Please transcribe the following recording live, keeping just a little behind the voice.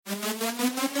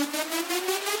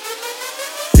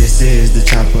is the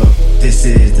chop up. This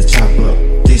is the chop up.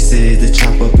 This is the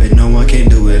chop up, and no one can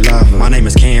do it live. My name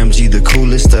is Cam G, the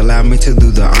coolest. Allow me to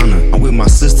do the honor. I'm with my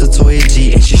sister Toya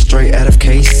G, and she's straight out of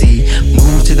KC.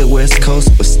 Moved to the West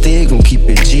Coast, but still gon' keep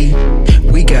it G.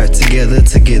 We got together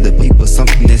to give the people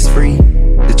something that's free.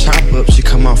 The chop up should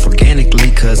come off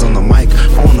organically, cause on the mic,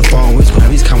 on the phone, we gonna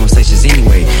have these conversations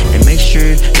anyway. And make sure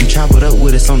you chop it up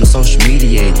with us on the social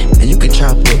media. And you can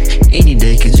chop up any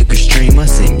day, cause you can stream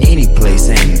us in any place.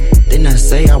 And didn't I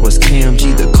say I was Cam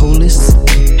G, the coolest?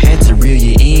 Had to reel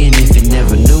you in if you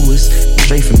never knew us.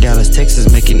 Straight from Dallas,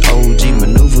 Texas, making OG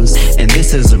maneuvers. And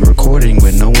this is a recording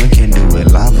where no one can do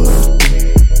it live.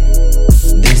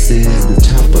 This is the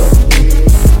chop up.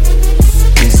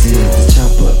 This is the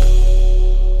chop up.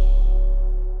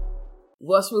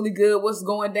 What's really good? What's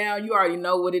going down? You already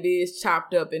know what it is.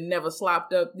 Chopped up and never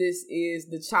slopped up. This is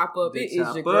the chop up. It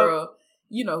is your girl.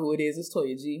 You know who it is. It's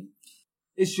Toya G.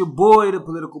 It's your boy, the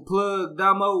political plug,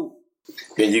 Damo.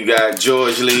 And you got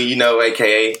George Lee, you know,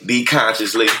 a.k.a. Be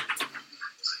Consciously.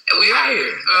 And we out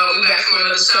here. We back for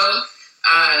another show.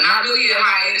 Not really a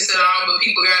hiatus at all, but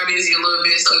people got busy a little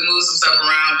bit, so we moved some stuff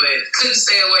around, but couldn't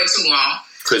stay away too long.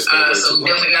 So we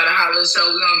definitely got a hot little show.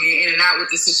 We're going to get in and out with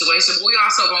this situation, but we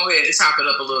also going to go ahead and chop it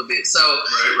up a little bit. So,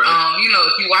 you know,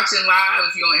 if you're watching live,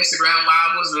 if you're on Instagram,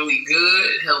 live was really good.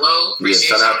 Hello.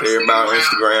 Shout out to everybody on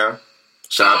Instagram.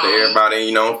 Shout out to everybody,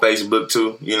 you know, on Facebook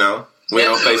too, you know. We're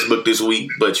on Facebook this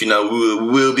week, but, you know,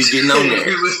 we'll be getting on there.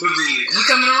 We're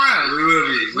coming around.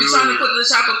 We're trying to put the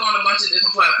chop up on a bunch of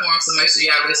different platforms, so make sure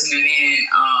y'all listening in,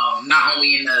 not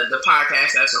only in the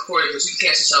podcast that's recorded, but you can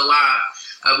catch the show live.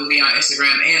 We'll be on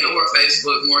Instagram and or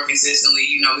Facebook more consistently.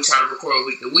 You know, we try to record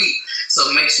week to week. So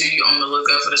make sure you're on the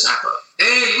lookout for the chop up.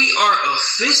 And we are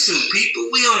official, people.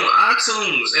 We on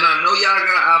iTunes. And I know y'all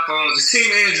got iPhones. It's Team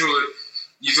Android.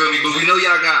 You feel me? But we know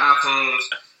y'all got iPhones.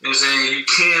 You know what I'm saying? You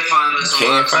can find us on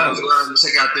iTunes.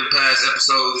 Check out them past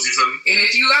episodes. You feel me? And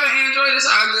if you got an Android, it's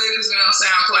all good because we're on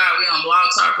SoundCloud. We're on Blog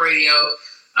Talk Radio.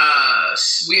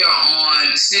 We are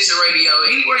on Stitcher Radio.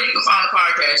 Anywhere you can find a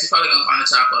podcast, you're probably going to find a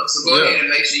chop up. So go ahead and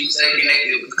make sure you stay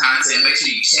connected with the content. Make sure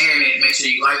you're sharing it. Make sure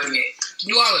you're liking it.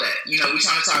 Do all of that. You know, we're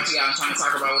trying to talk to y'all. I'm trying to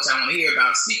talk about what y'all want to hear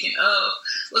about. Speaking of,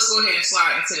 let's go ahead and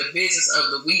slide into the business of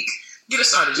the week. Get us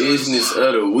started. Business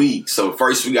of the week. So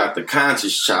first we got the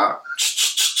conscious chop.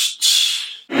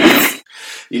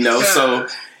 You know, so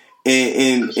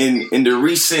in the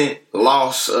recent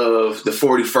loss of the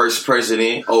 41st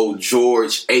president, old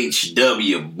George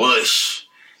H.W. Bush,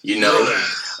 you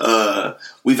know,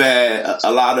 we've had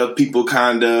a lot of people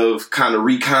kind of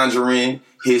reconjuring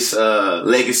his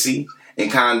legacy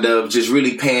and kind of just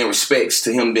really paying respects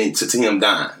to him to him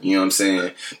dying. You know what I'm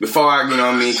saying? Before I, you know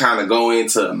what I mean, kind of go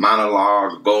into a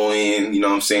monologue, go in, you know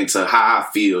what I'm saying, to how I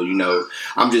feel, you know,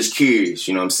 I'm just curious,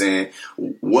 you know what I'm saying?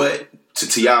 What,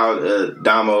 to y'all,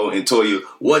 Damo and Toya,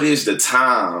 what is the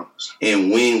time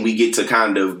and when we get to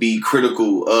kind of be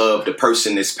critical of the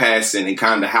person that's passing and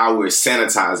kind of how we're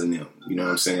sanitizing them? You know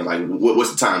what I'm saying? Like,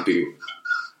 what's the time period?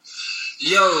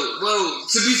 Yo, well,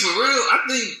 to be for real, I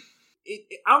think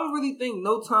I don't really think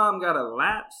no time gotta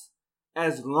lapse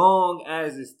as long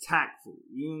as it's tactful.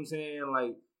 You know what I'm saying?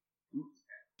 Like,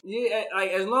 yeah,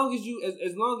 like as long as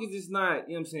it's not,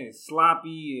 you know what I'm saying,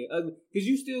 sloppy and ugly, because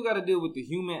you still got to deal with the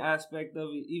human aspect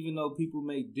of it, even though people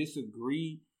may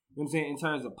disagree. You know what I'm saying? In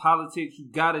terms of politics, you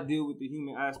got to deal with the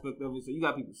human aspect of it. So you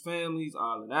got people's families,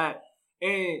 all of that,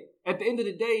 and at the end of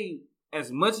the day,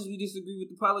 as much as we disagree with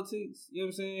the politics, you know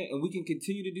what I'm saying, and we can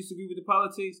continue to disagree with the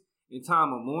politics in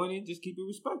time of mourning, just keep it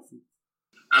respectful.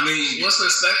 I mean, what's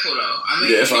respectful though? I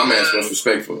mean, yeah, that's what I'm asking. What's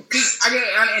respectful? Because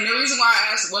and the reason why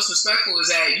I asked what's respectful is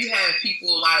that you have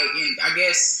people like, in, I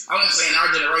guess I won't say in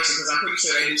our generation because I'm pretty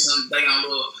sure they do some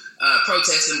little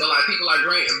protesting, but like people like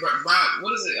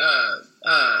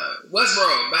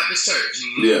Westboro Baptist Church,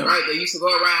 right? They used to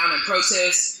go around and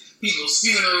protest people's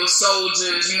funerals,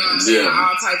 soldiers, you know what I'm saying,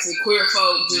 all types of queer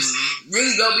folk, just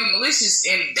really go be malicious,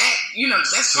 and that, you know,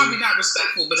 that's probably not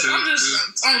respectful. But if I'm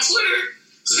just on Twitter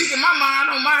speaking my mind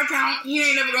on my account, he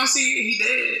ain't never gonna see it. He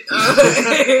dead.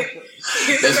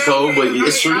 That's cool, but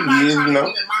it's true. I'm not trying to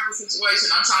get in my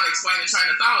situation. I'm trying to explain the train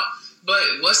of thought.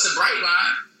 But what's the bright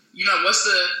line? You know, what's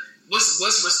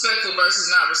respectful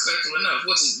versus not respectful enough?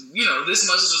 Which is, you know, this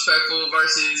much is respectful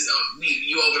versus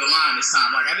you over the line this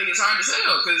time. Like, I think it's hard to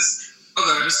tell because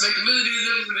respectability is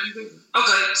different for them people.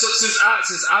 Okay, so since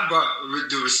I brought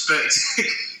the respect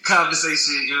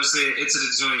conversation, you know what I'm saying, into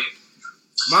the joint.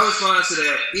 My response to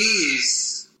that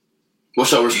is...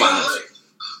 What's your response?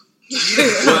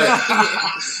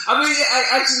 I mean,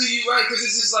 actually, you're right, because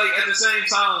it's just like, at the same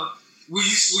time, when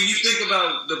you think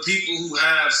about the people who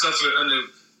have suffered under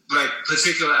like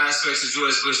particular aspects of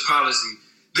George Bush policy,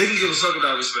 they can give a fuck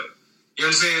about respect. You know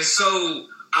what I'm saying? So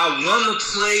I want to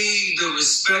play the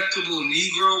respectable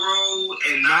Negro role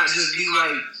and not just be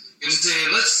like, you know what I'm saying?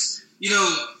 Let's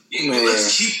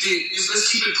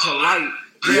keep it polite.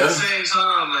 But at the same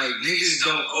time, like, niggas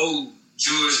don't owe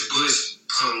George Bush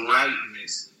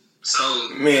politeness. So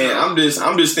man, I'm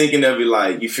just thinking of it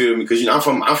like, you feel me? Because I'm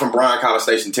from Bryan, College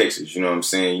Station, Texas. You know what I'm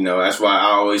saying? That's why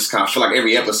I always kind of feel like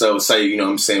every episode say, you know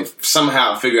what I'm saying,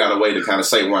 somehow figure out a way to kind of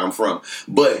say where I'm from.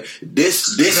 But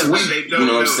this week, you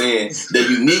know what I'm saying, the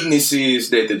uniqueness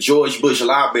is that the George Bush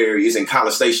Library is in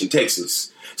College Station,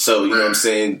 Texas. So, you know what I'm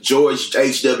saying, George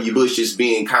H.W. Bush is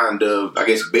being kind of, I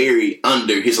guess, buried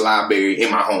under his library in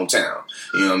my hometown.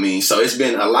 You know what I mean? So it's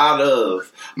been a lot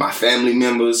of my family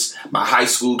members, my high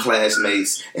school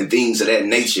classmates, and things of that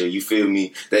nature, you feel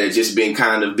me, that have just been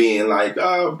kind of being like,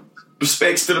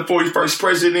 respects to the 41st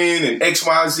president and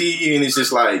XYZ, and it's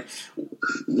just like,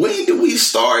 when do we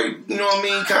start, you know what I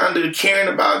mean, kind of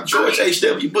caring about George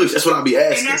H.W. Bush? That's what I'll be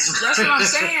asking. And that's what I'm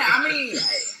saying. I mean,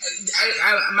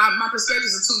 my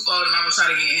perspectives are twofold, and I'm going to try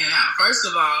to get in and out. First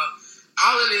of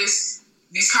all of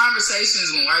these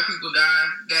conversations when white people die,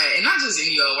 and not just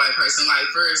any old white person, like,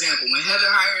 for example, when Heather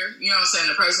Heyer, you know what I'm saying,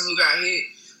 the person who got hit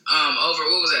over,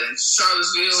 what was that, in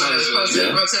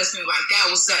Charlottesville, protesting, like,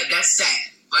 that's sad.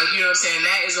 Like, you know what I'm saying,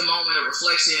 that is a moment of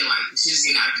reflection, like, shit's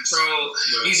getting out of control.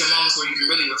 Right. These are moments where you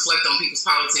can really reflect on people's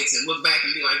politics and look back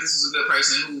and be like, this is a good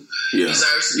person who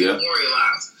deserves to be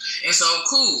memorialized. And so,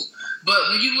 cool.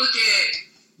 But when you look at,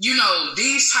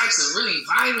 these types of really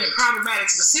violent, problematic,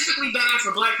 specifically bad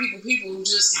for black people who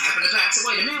just happen to pass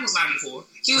away. The man was 94.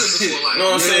 He lived before life. You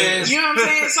know what I'm saying? You know what I'm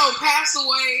saying? So pass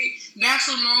away,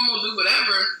 natural, normal, do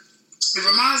whatever. It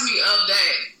reminds me of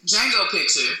that Django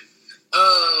picture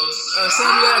of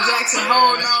Samuel L. Jackson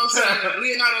holding on to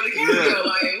Leonardo DiCaprio.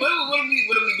 Like, what are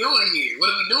we doing here? What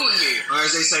are we doing here? Or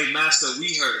as they say, Master,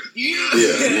 we heard.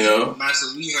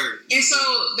 Master, we heard. And so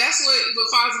that's what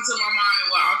falls into my mind,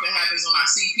 and what often happens when I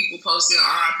see people posting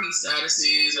RIP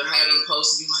statuses or have them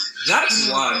posted, like, that's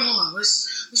why. Come on,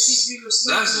 let's just be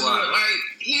respectful. That's why. Like,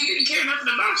 he didn't care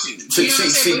nothing about you. You know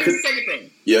what I'm saying? But here's the second thing.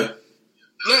 Yeah.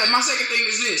 My second thing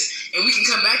is this, and we can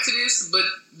come back to this, but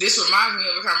this reminds me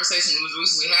of a conversation we was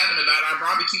recently having about our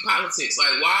barbecue politics.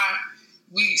 Like, why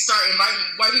we start inviting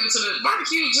white people to the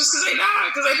barbecue just because they died,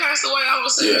 because they passed away. All of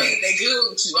a sudden, they good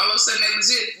with you. All of a sudden, they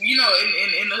legit,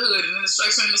 in the hood, and in the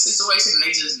stress in the situation, and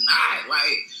they just not.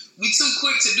 Like, we too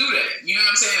quick to do that. You know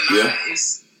what I'm saying? And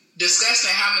it's disgusting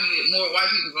how many more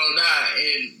white people gonna die,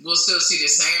 and we'll still see the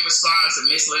same response of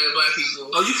misled black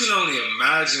people. Oh, you can only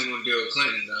imagine when Bill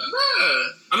Clinton died. Bruh.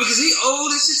 I mean, because he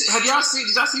old as shit. Did y'all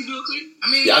see Bill Clinton?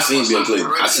 I mean, I seen Bill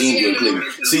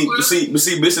Clinton.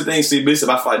 See, this the thing. See, Bishop,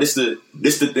 I feel like this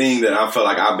the thing that I feel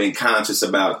like I've been conscious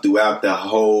about throughout the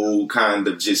whole kind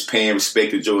of just paying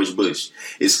respect to George Bush.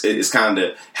 It's kind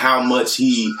of how much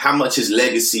his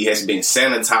legacy has been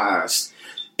sanitized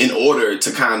in order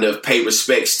to kind of pay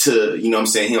respects to, you know what I'm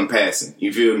saying, him passing.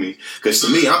 You feel me? Because to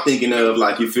me, I'm thinking of,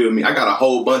 like, you feel me, I got a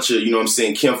whole bunch of, you know what I'm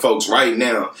saying, Kim folks right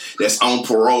now that's on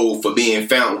parole for being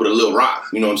found with a little rock.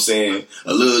 You know what I'm saying?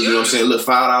 A little, you know what I'm saying, a little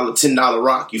 $5, $10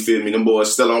 rock. You feel me? Them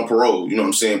boys still on parole. You know what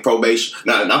I'm saying? Probation.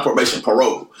 Not probation,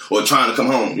 parole. Or trying to come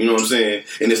home. You know what I'm saying?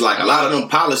 And it's like a lot of them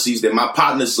policies that my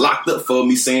partners locked up for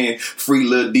me saying, free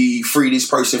Lil D, free this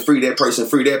person, free that person,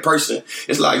 free that person.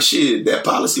 It's like, shit, that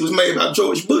policy was made by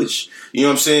George Bush. You know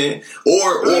what I'm saying?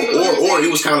 Or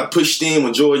it was kind of pushed in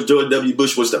when George W.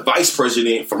 Bush was the vice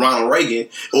president for Ronald Reagan,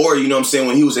 or, you know what I'm saying,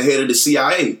 when he was the head of the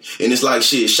CIA. And it's like,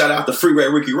 shit, shout out to Free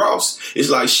Rat Ricky Ross. It's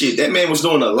like, shit, that man was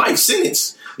doing a life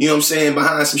sentence. You know what I'm saying?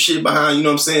 Behind some shit, you know what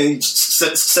I'm saying,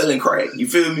 selling crack. You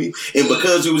feel me? And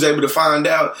because we was able to find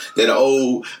out that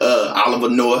old Oliver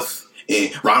North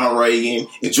and Ronald Reagan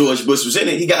and George Bush was in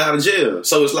it, he got out of jail.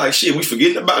 So it's like, shit, we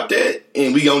forgetting about that,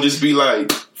 and we gonna just be like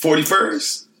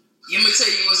 41st. I'm going to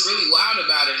tell you what's really wild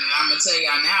about it, and I'm going to tell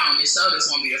y'all now on this show, this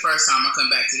won't be the first time I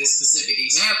come back to this specific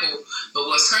example,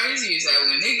 but what's crazy is that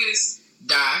when niggas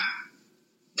die,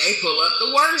 they pull up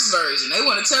the worst version. They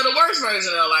want to tell the worst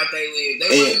version of the life they lived.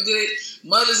 They wasn't good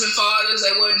mothers and fathers.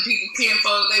 They wasn't people,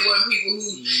 kinfolk. They wasn't people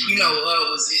who,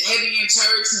 was heavy in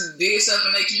church, who did stuff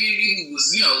in their community, who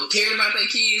was, cared about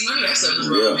their kids. None of that stuff is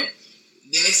relevant.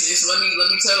 Then it's let me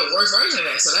tell the worst version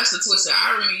of that. So that's the twisted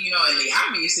irony, and the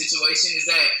obvious situation is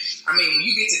that, I mean, when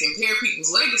you get to compare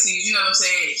people's legacies, you know what I'm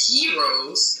saying,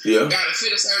 heroes got to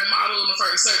fit a certain model and a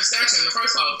certain stature, and the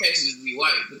first qualification is to be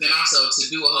white, but then also to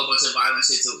do a whole bunch of violent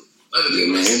shit to other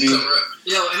people to cover up.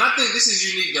 Yo, and I think this is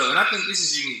unique, though,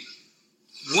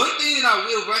 one thing that I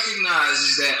will recognize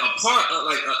is that a part of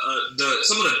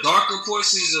some of the darker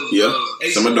portions of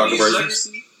some of the darker portions.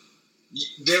 Legacy,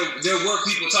 there were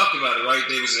people talking about it, right?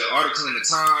 There was an article in the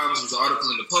Times, there was an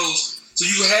article in the Post. So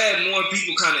you had more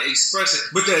people kind of expressing,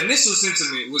 but the initial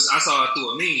sentiment was I saw it through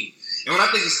a meme. And what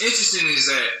I think is interesting is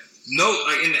that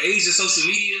in the age of social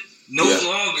media, no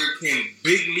longer can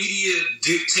big media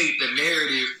dictate the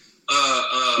narrative,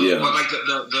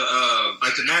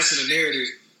 like the national narrative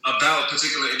about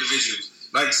particular individuals.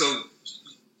 Like, so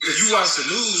if you watch the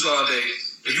news all day,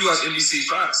 if you watch NBC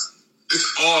Fox, it's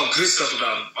all good stuff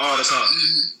about them all the time.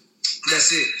 Mm-hmm.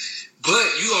 That's it.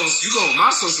 But you go on my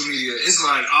social media, it's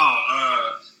like,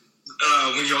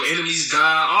 when your enemies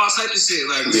die, all type of shit.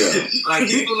 Like, like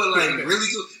people are like really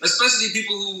good, especially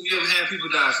people who have people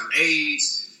die from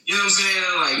AIDS. You know what I'm saying?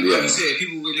 Like you said,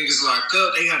 people with niggas locked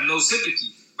up, they have no sympathy,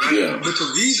 right? Yeah. But the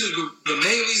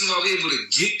main reason why we're able to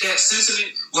get that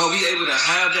sentiment, why we're able to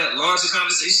have that larger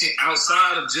conversation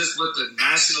outside of just what the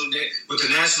national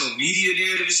media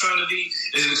narrative is trying to be,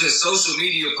 is because social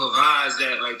media provides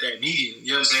that medium.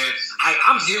 You know what I'm saying?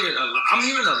 I'm hearing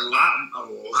a lot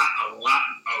more.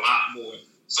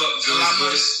 Fuck George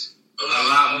Bush. A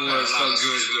lot more fuck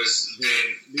George Bush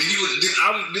than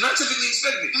I typically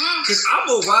expected. Because I'm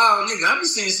a wild nigga. I be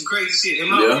saying some crazy shit. In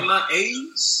my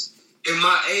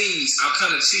age, I'm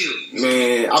kind of chill.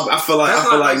 Man, I feel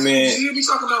like, man. You hear me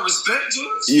talking about respect,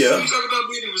 George? Yeah. You talking about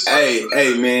being in respect?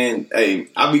 Hey, man. Hey,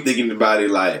 I be thinking about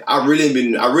it like I really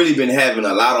been having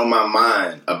a lot on my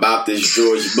mind about this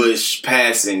George Bush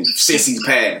passing since he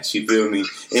passed. You feel me?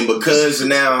 And because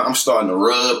now I'm starting to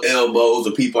rub elbows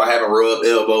with people I haven't rubbed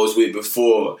elbows with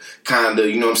before, kinda,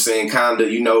 you know what I'm saying? Kinda,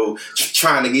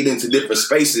 trying to get into different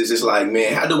spaces. It's like,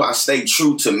 man, how do I stay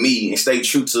true to me and stay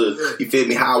true to, you feel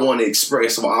me, how I want to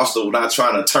express, while also not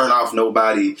trying to turn off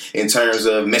nobody in terms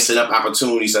of messing up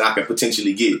opportunities that I could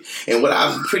potentially get. And what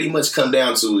I've pretty much come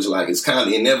down to is like, it's kind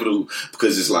of inevitable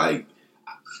because it's like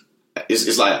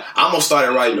I'm gonna start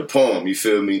writing a poem, you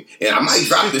feel me? And I might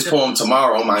drop this poem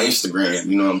tomorrow on my Instagram,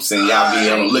 you know what I'm saying? Y'all be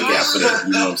on the lookout for that,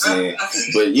 you know what I'm saying?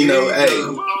 But hey.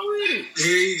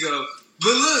 Here you go.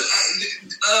 But look,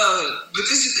 but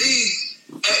this is the thing.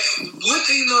 One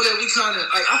thing though that we kind of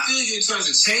like, I feel you in terms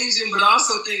of changing, but I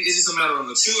also think it's just a matter of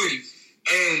maturity.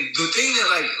 And the thing that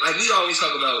like we always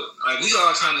talk about, like we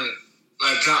all kind of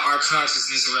like got our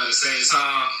consciousness around the same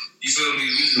time. You feel me?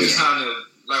 We kind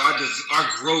of like our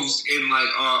growth in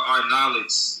like our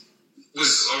knowledge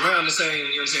was around the same, you know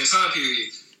what I'm saying, time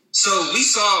period. So we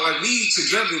saw, like, we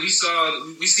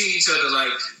seen each other,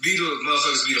 like, be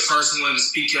the first one to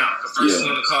speak out, the first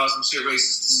one to call some shit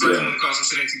racist, the first one to call some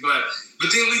shit anti-black.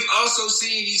 But then we've also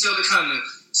seen each other kind of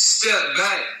step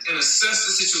back and assess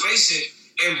the situation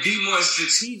and be more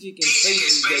strategic in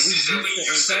spaces that we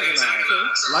used to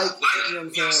antagonize. Like, you know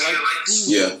what I'm saying? Like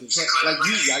schools. Like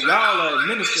y'all are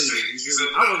administrators.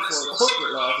 I work for a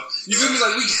corporate law. You feel me?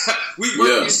 Like we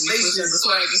work in spaces.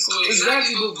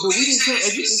 Exactly, but we didn't care.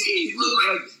 As you can see,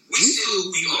 like we still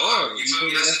who you are. You feel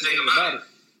me? That's the thing about it.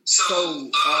 So,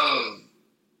 all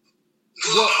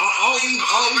we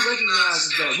recognize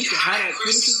is that we can have that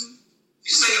criticism.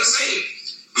 You say it.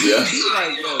 Yeah,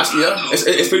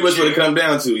 it's pretty much what it comes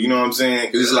down to. You know what I'm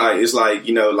saying? Because it's like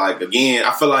again,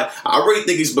 I feel like I really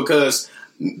think it's because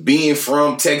being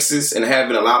from Texas and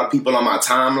having a lot of people on my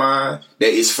timeline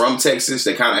that is from Texas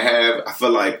that kind of have, I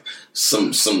feel like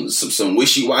some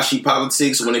wishy-washy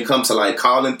politics when it comes to like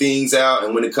calling things out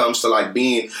and when it comes to like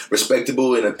being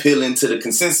respectable and appealing to the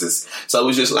consensus. So it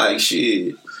was just like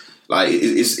shit. Like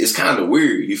it's kind of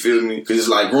weird. You feel me? Because it's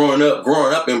like growing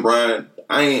up in Bryan.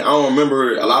 I don't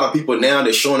remember a lot of people now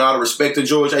that's showing all the respect to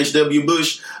George H.W.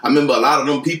 Bush. I remember a lot of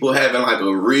them people having like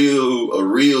a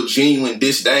real genuine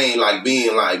disdain, like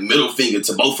being like middle finger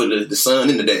to both of the son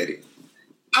and the daddy.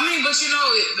 I mean, but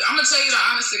I'm gonna tell you the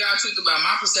honest to God truth about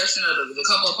my perception of the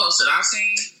couple of posts that I've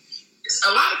seen.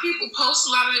 A lot of people post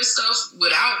a lot of this stuff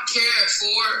without care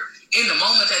for, in the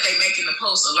moment that they making the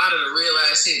post, a lot of the real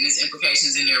ass shit and its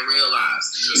implications in their real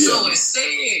lives. Yeah. So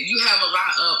instead, you have a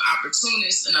lot of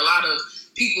opportunists and a lot of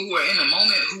people who are in the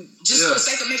moment who just for the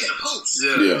sake of making a post.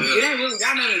 It ain't really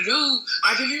got nothing to do.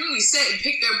 Like if you really sit and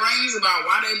pick their brains about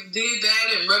why they did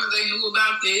that and whether they knew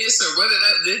about this or whether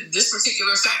this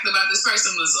particular fact about this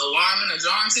person was alarming or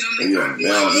jarring to them, they probably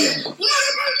be like, but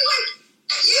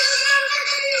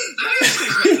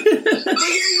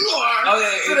here you are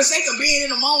for the sake of being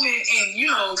in the moment and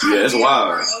it's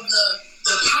wild. Of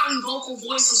the polyvocal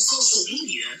voice of social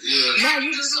media. Now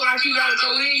you just feel like you gotta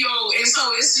go in and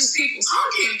so it's just people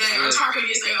talking that are talking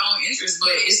against their own interests, but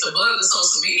it's the bug of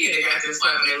social media that got this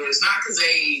fucking. It's not because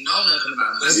they know nothing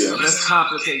about it. Let's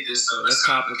complicate this though. Let's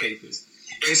complicate this.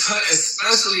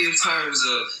 especially in terms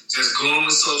of just going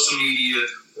with social media,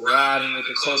 riding with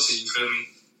the culture, you feel me?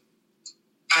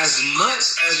 As much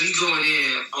as we going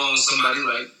in on somebody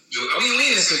like, we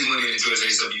ain't necessarily going in George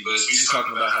H.W. Bush. We just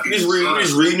talking about how we just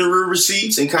reading the real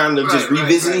receipts and kind of just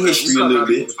revisiting history a little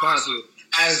bit.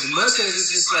 As much as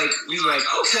it's just like, we like,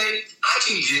 okay, I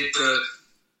can get the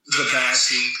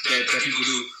bashing that people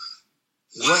do.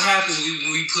 What happens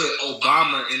when we put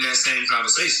Obama in that same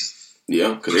conversation?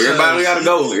 Yeah, because everybody got to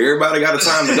go. Everybody got a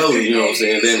time to go. You know what I'm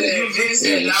saying? Then,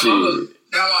 shit.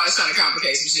 That always trying to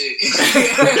complicate some shit. You know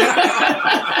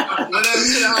what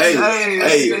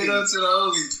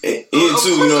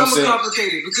I'm saying?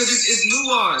 Complicated because it's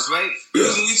nuanced, right?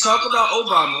 Because when we talk about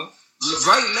Obama,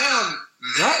 right now,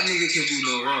 that nigga can do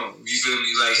no wrong. You feel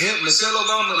me? Like him, Michelle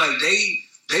Obama, like they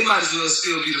might as well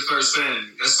still be the first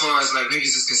family as far as like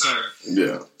niggas is concerned.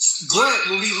 Yeah.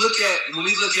 But when we look at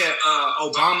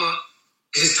Obama,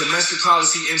 his domestic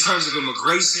policy in terms of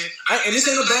immigration, and this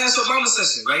ain't a bad Obama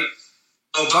session, right?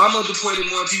 Obama deported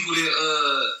more people than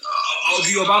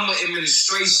the Obama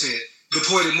administration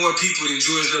deported more people than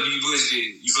George W. Bush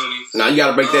did. You feel me? Now you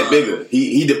gotta break that bigger.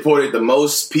 He deported the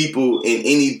most people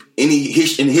in in the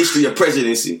history of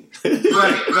presidency.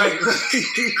 Right.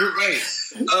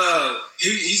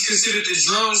 He's considered the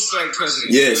drone strike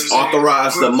president. Yes, you know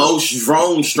authorized the most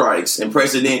drone strikes in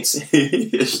presidents'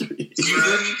 history. You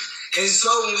feel me? And so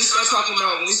when we start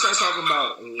talking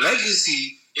about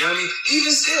legacy. You know what I mean?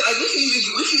 Even still, like we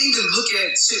can even look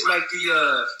at shit like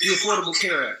the Affordable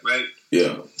Care Act, right?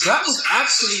 Yeah. That was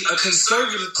actually a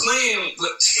conservative plan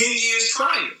 10 years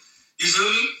prior. You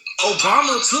feel me?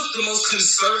 Obama took the most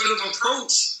conservative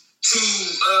approach to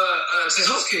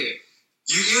healthcare.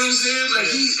 You know what I'm saying? Like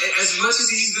he, as much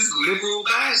as he's this liberal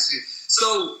bastard.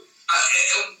 So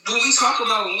when we talk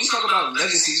about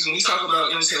legacies, when we talk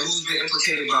about, you know what I'm saying, who's been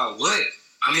implicated by what,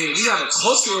 I mean, we have a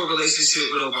cultural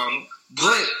relationship with Obama.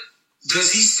 But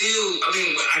does he still? I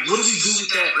mean, what do we do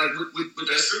with that? Like with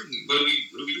that scrutiny? What do we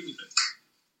do with that?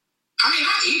 I mean,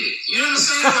 I eat it. You know what I'm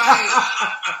saying? Like,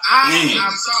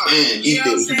 I'm sorry. You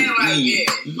know what I'm saying? Like, yeah,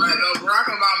 like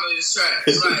Barack Obama is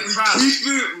trash. Like,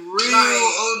 keep it real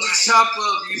on the chop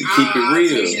up. Keep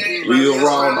it real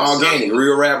raw and organic,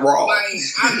 real rap raw. Like,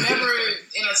 I've never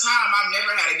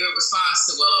had a good response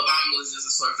to Obama was just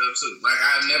as fucked up too. Like,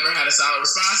 I've never had a solid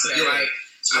response to that. Yeah. Like.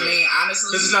 I mean, honestly,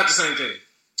 this is not the same thing.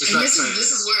 This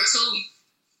is where too,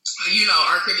 you know,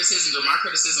 my criticism of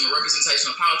representation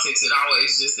of politics, it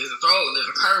always just there's a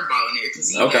curveball in there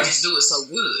because they just do it so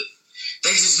good.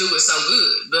 They just do it so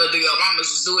good. The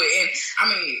Obamas just do it, and I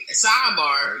mean,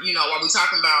 sidebar, you know, while we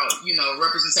talking about, you know,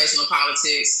 representational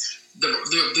politics, the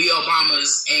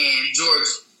Obamas and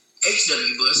George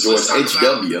H.W. Bush.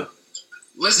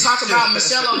 Let's talk about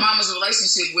Michelle Obama's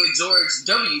relationship with George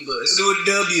W. Bush. With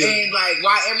W. And like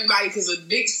why everybody, because a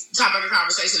big topic of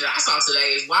conversation that I saw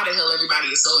today is why the hell everybody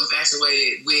is so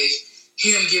infatuated with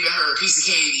him giving her a piece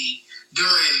of candy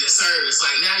during the service.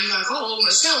 Like now you're like, oh,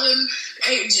 Michelle and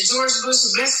George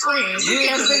Bush's best friends.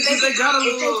 Yeah, because they got a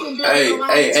little.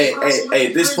 Hey,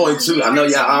 at this point too, I know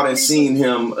y'all all done seen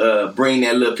him bring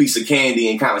that little piece of candy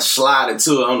and kind of slide it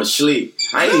to her on the slick.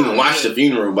 I ain't even watched the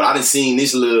funeral, but I done seen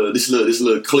this little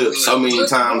clip so many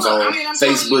times on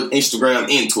Facebook, Instagram,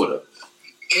 and Twitter.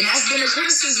 And that's been a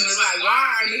criticism. It's like,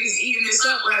 why are niggas eating this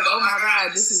up? Like, oh my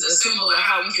God, this is a symbol of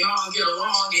how we can all get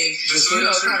along and, you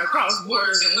know, trying to cross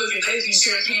borders and look at they can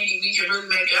share candy, we can really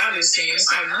make it out of this thing. It's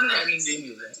like, none of that means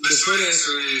any of that. The short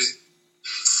answer is,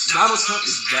 Donald Trump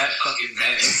is that fucking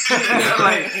bad.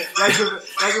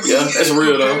 That's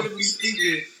real though. We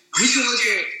can look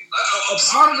at a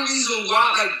part of the reason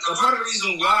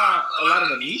why a lot of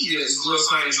the media is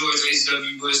glorifying George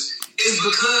H.W. Bush is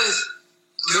because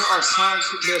there are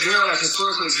like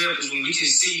historical examples when we can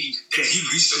see that he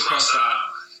reached across the aisle,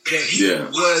 that he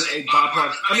was a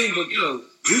bipartisan. I mean, but you know,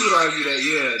 we would argue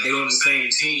that they were on the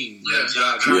same team,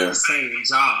 got the same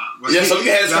job. Right? Yeah, so we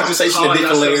can have this conversation in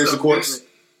different layers, of course.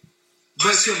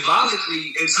 But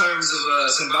symbolically, in terms of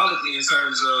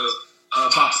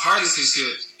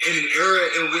bipartisanship, in an era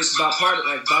in which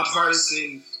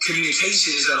bipartisan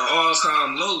communication is at an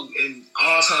all-time low and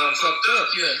all-time fucked up,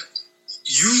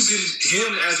 using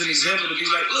him as an example to be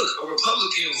like, look, a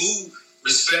Republican who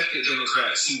respected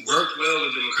Democrats, who worked well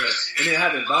with Democrats, and then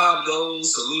having Bob go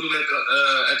salute him at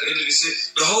the end of the shit.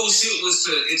 The whole shit was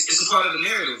it's a part of the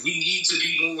narrative. We need to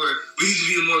be a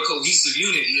more cohesive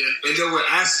unit. Yeah. And there were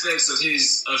aspects of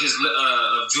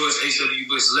George H.W.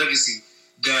 Bush's legacy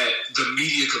that the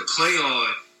media could play on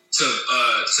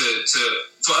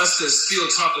for us to still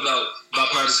talk about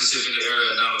bipartisanship in the era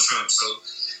of Donald Trump. So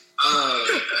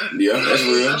Yeah, that's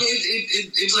real. I mean,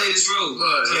 it played its role.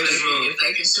 If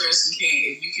they can share some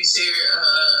candy, if you can share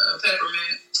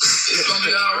peppermint, it's gonna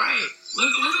be all right.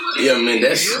 Look Yeah, man,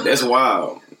 that's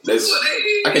wild. I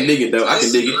can dig it though. I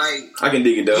can dig it. I can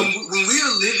dig it though. When we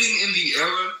are living in the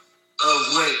era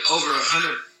of what over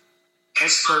 100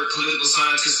 expert political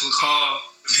scientists would call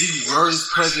the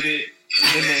worst president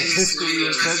in the history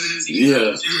of presidency.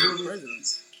 Yeah.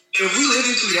 If we live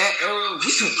through that era,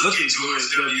 we can look at George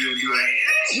W. and be like,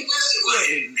 he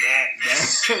wasn't that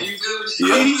bad. You feel me?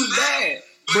 Yeah. I mean, he was bad.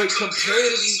 But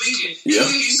comparatively speaking,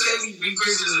 even if you say we be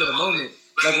prisoners of the moment,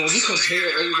 like when we compare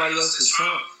everybody else to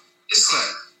Trump, it's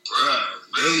like, bruh,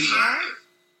 really?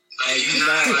 Like, you're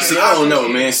not, like, See, I don't know,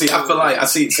 man. See, I feel like I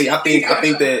think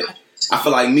that I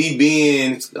feel like me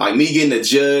getting to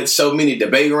judge so many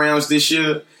debate rounds this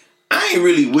year. I ain't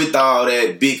really with all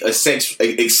that big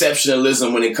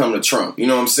exceptionalism when it comes to Trump. You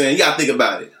know what I'm saying? You gotta think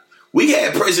about it. We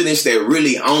had presidents that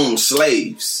really owned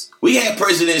slaves. We had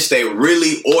presidents that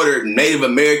really ordered Native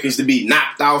Americans to be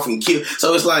knocked off and killed.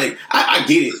 So it's like, I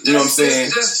get it. You know what I'm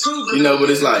saying? That's true. You know, but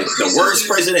it's like the worst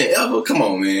president ever. Come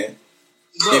on, man.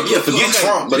 Forget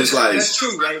Trump, but it's like, that's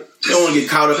true, right? You don't want to get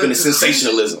caught up in the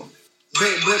sensationalism.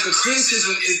 But the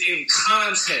criticism is in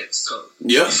context, though.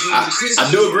 Yeah, I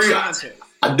do agree.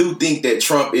 I do think that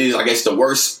Trump is, I guess, the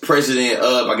worst president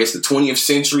of, I guess, the 20th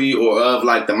century or of,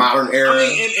 like, the modern era. I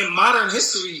mean, in modern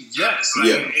history, yes. Like,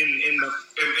 yeah. In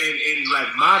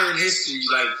like, modern history,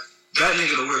 like, that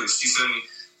nigga the worst, you feel me?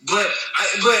 But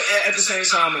at the same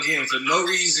time, again, for no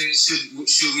reason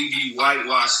should we be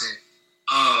whitewashing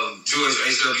George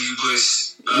H.W.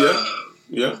 Bush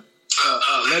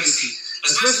legacy.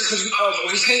 Especially because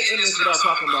we can't end this without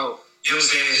talking about, you know what I'm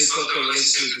saying, his close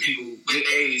relationship with people with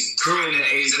AIDS during the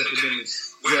AIDS epidemic,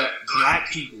 where black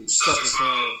people suffer from,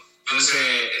 you know what I'm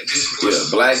saying, disproportionate.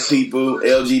 Yeah, black people,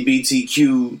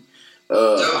 LGBTQ,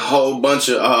 a whole bunch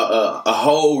of,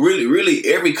 really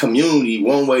every community,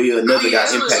 one way or another,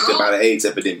 got impacted by the AIDS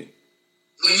epidemic.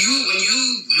 When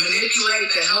you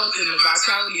manipulate the health and the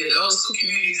vitality of those two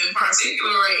communities in particular,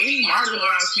 or any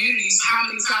marginalized communities, how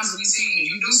many times have we seen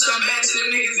you do something bad to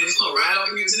them niggas, it's go right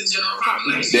over here to the general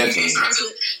population? Definitely.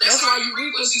 That's why you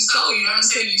reap what you sow, you know what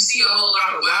I'm saying? You see a whole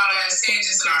lot of wild ass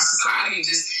tangents in our society,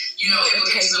 just, you know,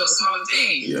 implications of a smaller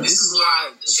thing. Yeah. This is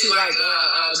why shit like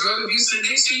drug abuse and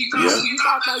addiction, you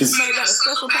thought that you made that a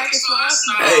special package for us?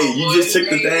 No, hey, you just took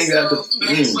the thing out the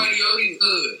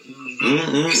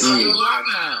It's on your block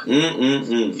now.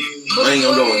 I ain't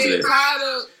gonna go into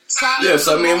that. Yeah,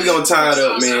 so man, we gonna tie it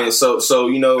up, man. So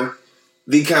you know,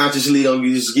 the consciously gonna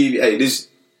just give you, hey, this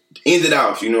end it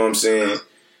off. You know what I'm saying?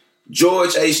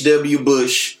 George H.W.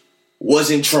 Bush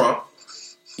wasn't Trump,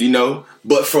 you know,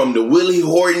 but from the Willie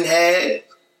Horton ad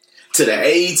to the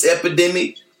AIDS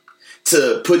epidemic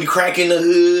to putting crack in the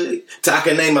hood to I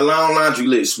can name a long laundry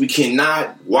list. We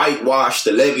cannot whitewash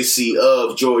the legacy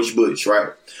of George Bush,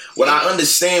 right? What I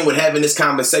understand with having this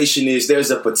conversation is there's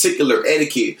a particular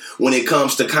etiquette when it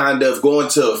comes to kind of going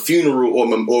to a funeral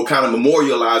or kind of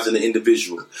memorializing the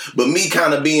individual. But me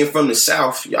kind of being from the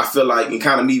South, I feel like, and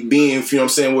kind of me being, you know what I'm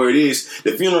saying, where it is,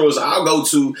 the funerals I'll go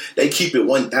to, they keep it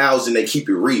 1,000, they keep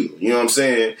it real. You know what I'm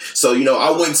saying? So, you know,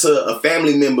 I went to a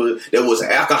family member that was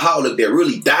an alcoholic that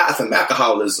really died from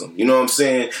alcoholism. You know what I'm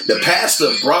saying? The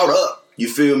pastor brought up, you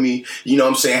feel me? You know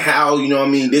what I'm saying? How, you know what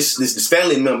I mean? This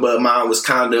family member of mine was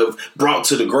kind of brought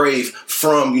to the grave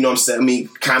from, you know what I'm saying? I mean,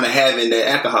 kind of having that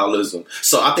alcoholism.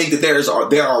 So I think that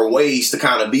there are ways to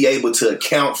kind of be able to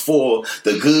account for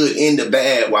the good and the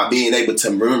bad while being able to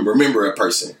remember a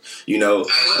person. You know,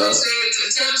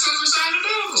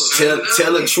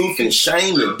 tell the truth and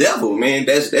shame the devil, man.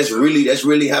 That's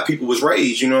really how people was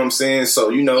raised. You know what I'm saying? So,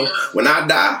 you know, when I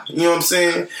die, you know what I'm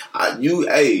saying?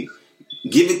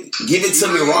 Give it to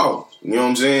me raw. You know what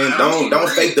I'm saying? Don't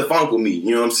fake the funk with me.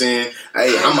 You know what I'm saying?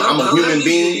 Hey, I'm a human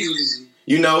being.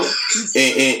 You know,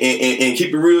 and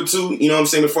keep it real too. You know what I'm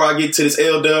saying? Before I get to this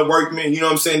L-Dub Workman, you know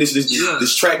what I'm saying?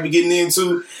 This track we getting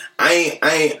into, I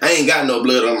ain't got no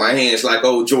blood on my hands like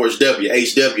old George W.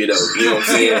 H.W. though. You know what I'm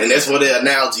saying? And that's where the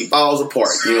analogy falls apart.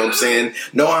 You know what I'm saying?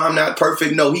 No, I'm not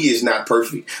perfect. No, he is not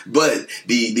perfect. But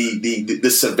the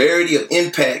severity of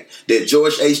impact that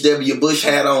George H.W. Bush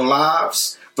had on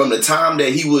lives from the time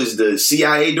that he was the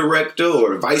CIA director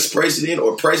or vice president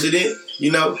or president,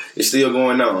 you know, it's still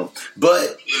going on.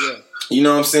 But, you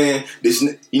know what I'm saying? This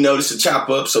is a chop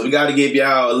up, so we got to give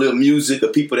y'all a little music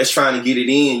of people that's trying to get it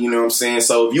in, you know what I'm saying?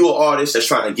 So if you're an artist that's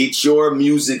trying to get your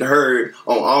music heard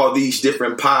on all these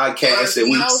different podcasts that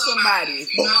we...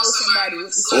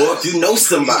 Or if you know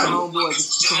somebody.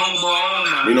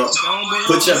 You know,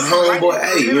 put your homeboy,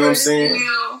 hey, you know what I'm saying?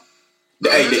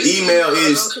 Hey, the email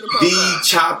is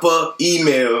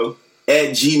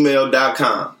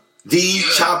thechopupemail@gmail.com.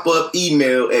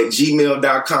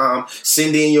 thechopupemail@gmail.com.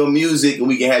 Send in your music and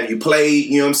we can have you played.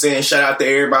 You know what I'm saying? Shout out to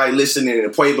everybody listening in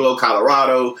Pueblo,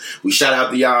 Colorado. We shout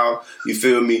out to y'all. You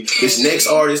feel me? This next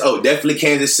artist, definitely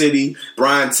Kansas City,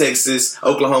 Bryan, Texas,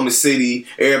 Oklahoma City,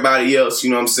 everybody else,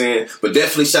 you know what I'm saying? But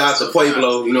definitely shout out to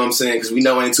Pueblo, you know what I'm saying? Because we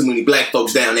know ain't too many black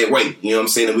folks down that way, you know what I'm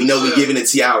saying? And we know we're giving it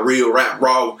to y'all real rap,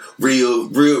 raw, real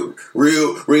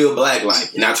black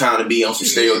life. Not trying to be on some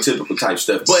stereotypical type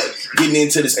stuff. But getting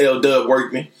into this L-Dub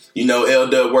Workman. You know,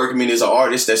 L-Dub Workman is an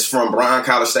artist that's from Bryan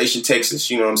College Station,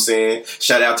 Texas. You know what I'm saying?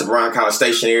 Shout out to Bryan College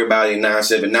Station, everybody in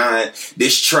 979.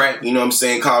 This track, you know what I'm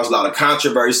saying, caused a lot of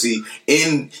controversy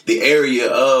in the area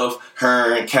of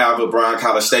Hearn, Calvert, Bryan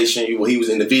College Station. He was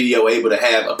in the video able to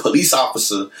have a police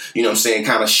officer, you know what I'm saying,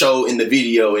 kind of show in the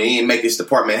video and he didn't make his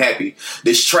department happy.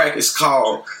 This track is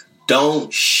called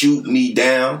Don't Shoot Me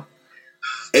Down.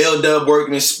 L-Dub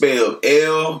Workman spelled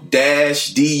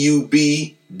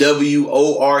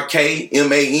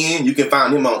L-D-U-B-W-O-R-K-M-A-N. You can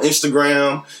find him on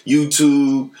Instagram,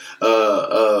 YouTube,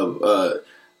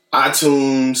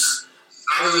 iTunes,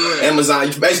 Amazon.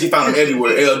 You can basically find him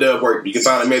everywhere. L-Dub Workman. You can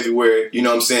find him everywhere. You know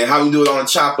what I'm saying? How we do it on the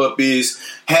Chop Up is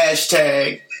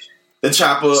hashtag the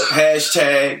Chop Up,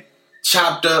 hashtag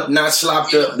chopped up, not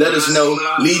slopped up. Let us know.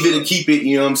 Leave it and keep it.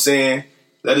 You know what I'm saying?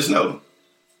 Let us know.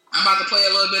 I'm about to play a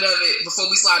little bit of it before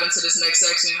we slide into this next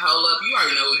section. Hold up. You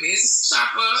already know what it is. It's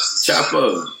Chop Up. Chop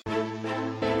Up.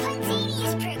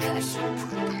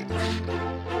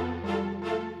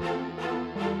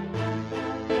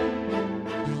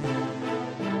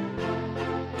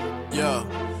 Yo,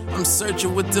 I'm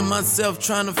searching within myself,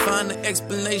 trying to find an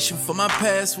explanation for my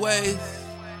past ways.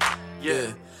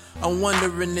 Yeah, I'm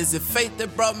wondering, is it fate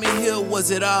that brought me here?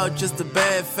 Was it all just a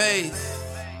bad phase?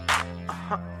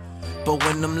 But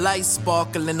when them lights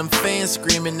sparkle and them fans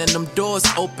screaming and them doors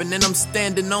open and I'm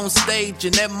standing on stage,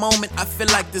 in that moment I feel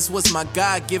like this was my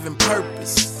God-given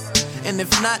purpose. And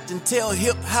if not, then tell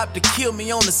hip-hop to kill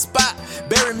me on the spot.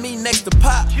 Bury me next to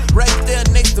Pop, right there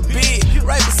next to Big,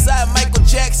 right beside Michael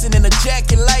Jackson in a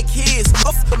jacket like his.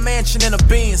 Off the mansion in a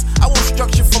Benz. I want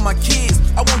structure for my kids.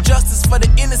 I want justice for the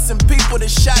innocent people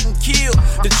that shot and killed.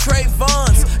 The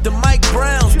Trayvons, the Mike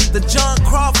Browns, the John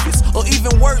Crawfords, or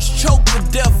even worse, choked to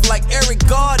death like Eric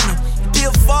Gardner.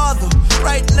 Dear Father,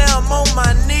 right now I'm on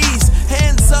my knees,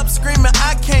 hands up screaming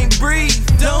I can't breathe.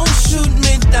 Don't shoot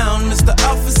me down, Mr.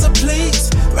 Officer,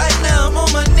 please. Right now I'm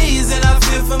on my knees and I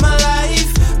fear for my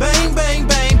life. Bang, bang,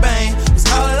 bang, bang, was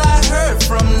all that I heard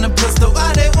from the pistol.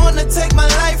 Why they wanna take my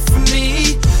life from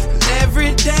me? And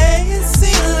every day it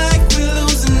seems like we're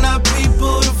losing our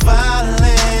people to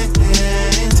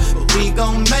violence. But we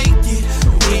gon' make it,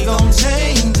 we gon'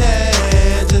 change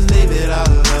it. Just leave it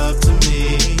all up to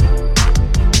me.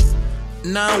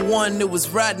 9-1, it was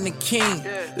Rodney King.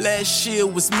 Last year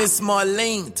was Miss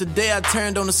Marlene. Today I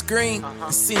turned on the screen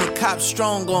and seen a cop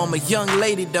strong arm a young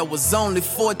lady that was only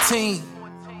 14.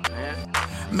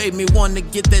 Made me want to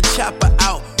get that chopper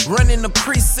out, run in the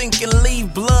precinct and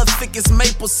leave blood thick as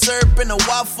maple syrup in a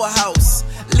Waffle House.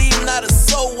 Leave not a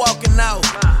soul walking out,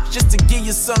 just to give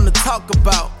you something to talk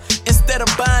about. Instead of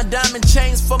buying diamond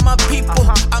chains for my people,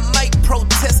 I might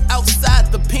protest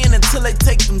outside the pen until they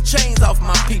take them chains off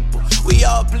my people. We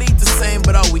all bleed the same,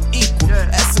 but are we equal?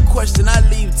 That's a question I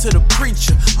leave to the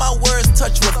preacher. My words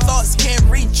touch what thoughts can't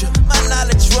reach you. My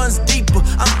knowledge runs deeper.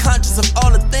 I'm conscious of all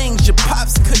the things your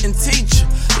pops couldn't teach you.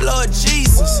 Lord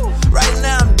Jesus, right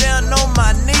now I'm down on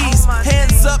my knees,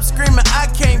 hands up screaming I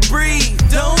can't breathe.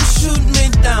 Don't shoot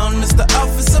me down, Mr.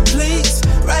 Officer, please.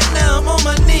 Right now I'm on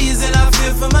my knees and I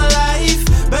fear for my life.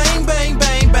 Bang, bang,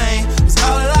 bang, bang, was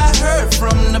all that I heard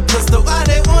from the pistol. Why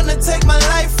they wanna take my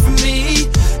life from me?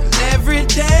 And every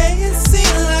day it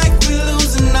seems like we're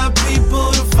losing our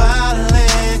people to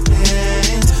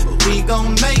violence. But we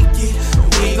gon' make it,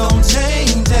 we gon'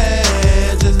 change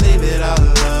it. Just leave it all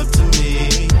up to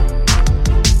me.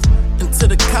 And to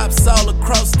the cops all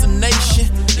across the nation,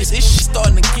 this issue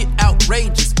starting to get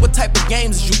outrageous. What type of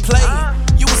games did you play?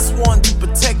 You were sworn to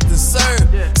protect and serve,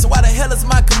 so why the hell is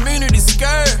my community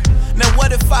scared? Now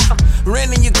what if I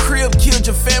ran in your crib, killed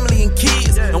your family and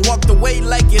kids, and walked away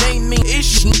like it ain't me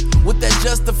issue? Would that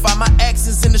justify my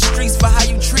actions in the streets for how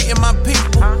you treating my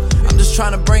people? I'm just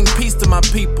trying to bring peace to my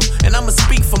people, and I'ma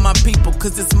speak for my people,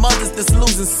 cause it's mothers that's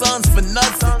losing sons for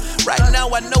nothing. Right now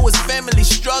I know his family's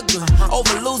struggling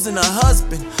over losing a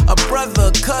husband, a brother,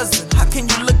 a cousin. How can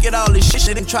you look at all this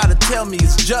shit and try to tell me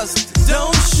it's justice?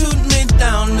 Don't shoot me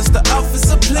down, Mr.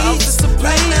 Officer, please.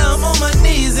 Right now I'm on my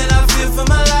knees and I fear for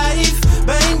my life.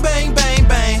 Bang, bang, bang,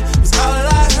 bang, was all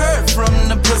that I heard from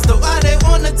the pistol. Why they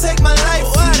wanna take my life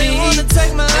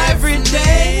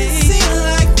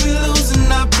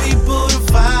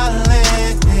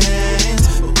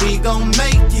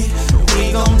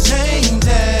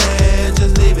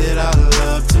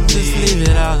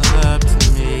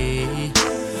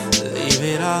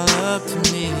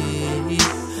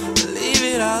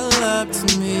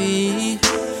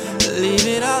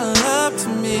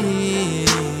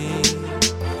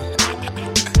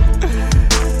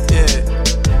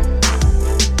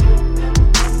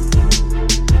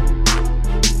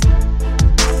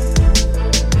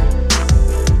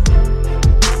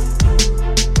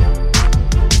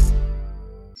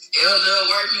Still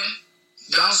working.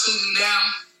 Don't shoot me down.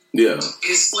 Yeah.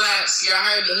 It slaps. Y'all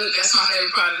heard the hook. That's my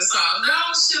favorite part of the song.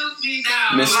 Don't shoot me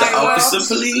down. Mr. Officer,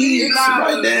 please.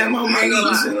 Right there, my man.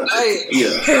 Hey,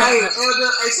 yeah. Hey,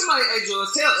 somebody, George,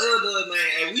 tell Elder, man,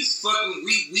 hey, we fuck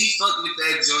with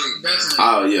that joint. Definitely.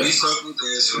 Oh, yeah. We fuck with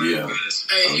that joint. Yeah.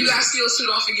 Hey, if you got skills too,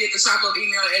 don't forget the chop up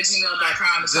email at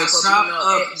gmail.com. The chop chop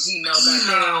up up email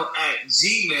at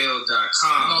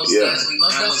gmail.com. Most Yeah. definitely.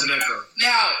 Most That was an definitely. echo.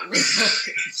 Now,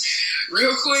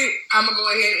 real quick, I'm going to go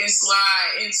ahead and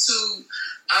slide into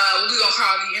what we're going to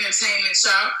call the entertainment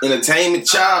shop. Entertainment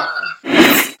chop.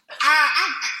 I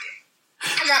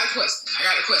got a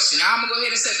question. I'm going to go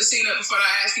ahead and set the scene up before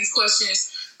I ask these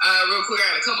questions. Real quick,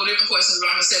 I got a couple different questions, but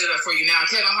I'm going to set it up for you now.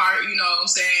 Kevin Hart, you know what I'm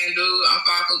saying, dude, I'm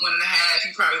 5'1.5".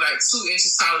 He probably like 2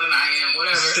 inches taller than I am,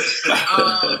 whatever.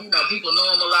 You know, people know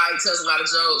him a lot. He tells a lot of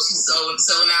jokes. He's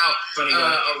selling out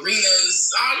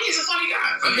arenas. Oh, he's a funny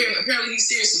guy. Apparently he's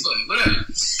seriously funny, whatever.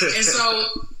 And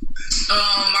so,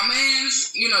 my man's,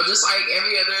 you know, just like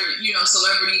every other, you know,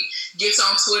 celebrity, gets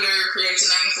on Twitter, creates a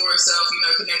name for himself, you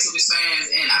know, connects with his fans.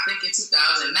 And I think in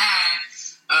 2009,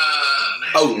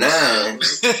 09.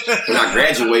 When I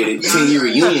graduated, 10-year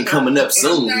reunion coming up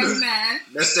soon. 2009.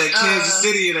 That's that Kansas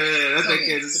City there. That's that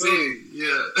Kansas City.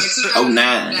 Yeah. In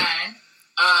 2009,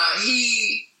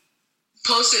 he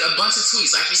posted a bunch of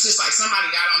tweets. Like, it's just like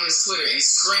somebody got on his Twitter and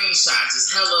screenshots.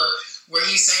 It's hella where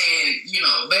he's saying, you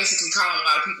know, basically calling a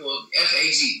lot of people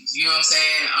FAGs. You know what I'm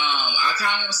saying? I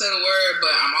kind of want to say the word,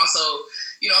 but I'm also,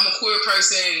 you know, I'm a queer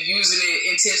person using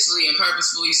it intentionally and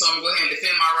purposefully, so I'm going to go ahead and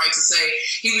defend my right to say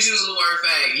he was using the word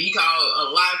fag. And he called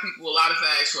a lot of people a lot of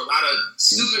fags for a lot of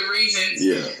stupid reasons.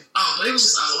 Yeah. But it was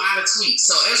just a lot of tweets.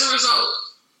 So as a result,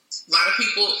 a lot of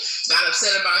people got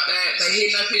upset about that. They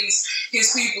hitting up his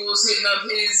peoples, hitting up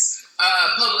his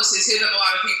publicists, hitting up a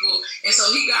lot of people. And so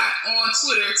he got on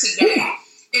Twitter today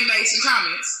and made some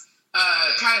comments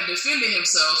kind of defending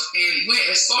himself and went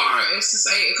as far as to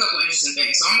say a couple interesting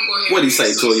things. So I'm going to go ahead. What did he say,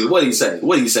 Toya? What did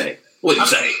he say?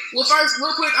 Well, first,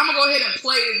 real quick, I'm going to go ahead and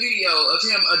play the video of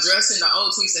him addressing the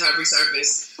old tweets that have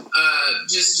resurfaced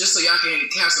just so y'all can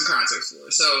have some context for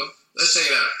it. So let's check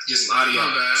it out. Get some audio.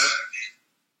 My bad.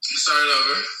 Start it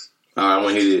over. All right, I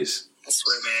want to hear this. I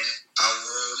swear, man, our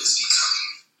world is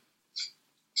becoming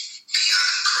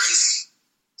beyond crazy.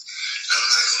 And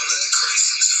I'm not going to let the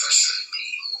craziness frustrate me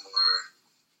or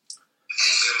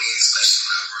anger me, especially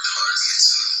when I work hard to get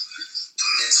to the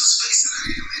mental space that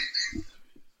I am at.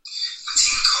 My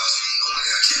team calls me, oh my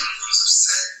God, Kevin was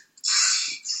upset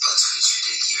about tweets you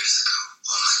did years ago.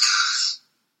 Oh my God.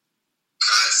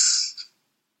 Guys,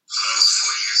 I'm almost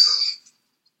 40 years old.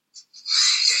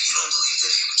 If you don't believe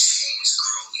that people change,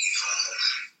 grow, evolve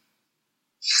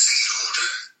as they get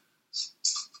older,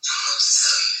 I don't know what to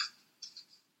tell you.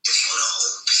 If you want to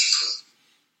hold people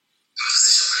in a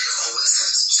position where they always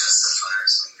have to justify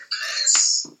something in their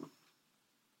past,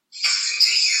 then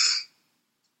do you.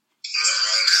 You're the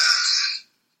wrong guy, man.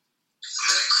 I'm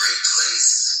in a great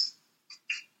place,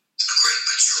 a great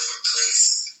mature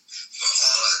place, where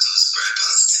all I do is spread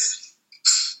positivity.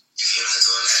 If you're not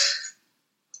doing that,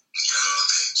 you're not on my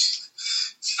page.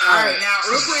 All right, now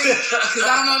real quick, because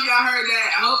I don't know if y'all heard that.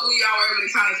 Hopefully y'all were able to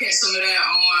kind of catch some of that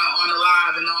on the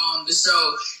live and on the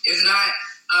show. If not,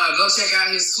 go check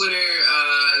out his Twitter.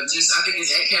 I think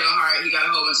it's at Kevin Hart. He got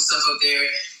a whole bunch of stuff up there,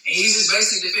 and he's just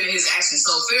basically defending his actions.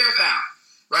 So fair or foul,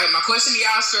 right? My question to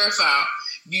y'all is fair or foul.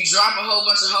 You drop a whole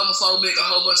bunch of homophobic, a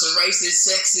whole bunch of racist,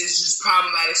 sexist, just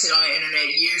problematic shit on the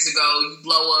internet years ago. You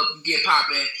blow up, you get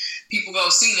popping. People go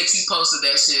see that you posted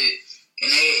that shit, and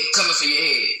they coming for your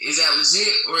head. Is that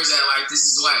legit, or is that like, this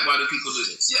is whack? Why do people do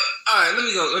this? Yeah. All right, let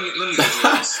me go. Let me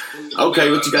go. Okay,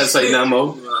 what you got to say,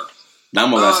 Namo?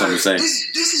 Namo got something to say.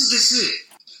 This is the shit.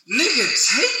 Nigga,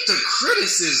 take the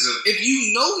criticism. If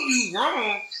you know you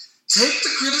wrong, take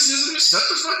the criticism and shut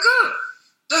the fuck up.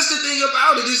 That's the thing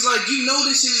about it. It's like, you know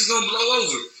this shit is gonna blow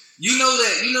over. You know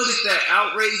that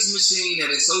outrage machine that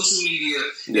is social media,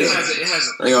 it has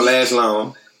a Ain't gonna last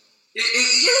long. Yeah,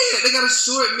 they got a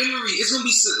short memory. It's gonna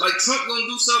be like Trump gonna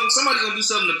do something. Somebody gonna do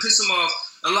something to piss him off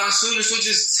a lot sooner. So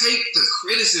just take the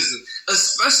criticism,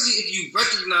 especially if you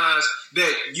recognize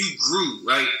that you grew.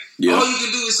 Right. Yeah. All you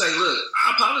can do is say, "Look,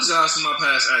 I apologize for my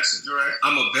past actions. Right.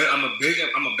 I'm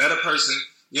a better person.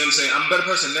 You know what I'm saying? I'm a better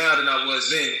person now than I was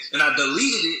then, and I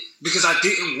deleted it because I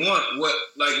didn't want who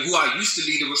I used to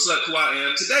be to reflect who I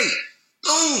am today."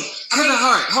 Boom. Kevin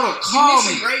Hart, hold on, call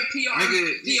me. Great PR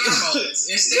moments.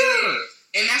 Instead,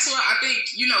 And that's what I think,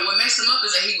 what messed him up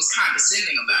is that he was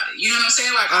condescending about it. You know what I'm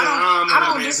saying? Like, I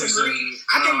don't disagree.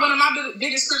 I think one of my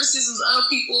biggest criticisms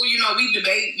of people, we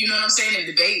debate, you know what I'm saying, and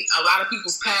debate a lot of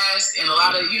people's past and a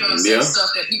lot of,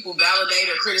 stuff that people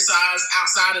validate or criticize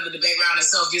outside of the debate round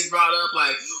itself gets brought up.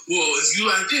 Like, well, if you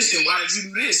like this, then why did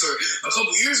you do this? Or a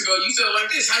couple years ago, you felt like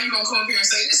this. How you gonna come up here and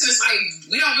say this? And it's like,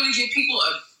 we don't really give people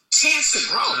a chance to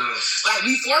grow. Like,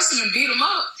 we force them and beat them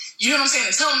up. You know what I'm saying?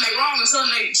 And tell them they wrong and tell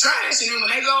them they trash. And then when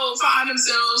they go find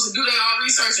themselves and do their own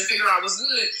research and figure out what's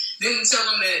good, then we tell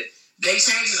them that they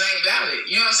changes ain't valid.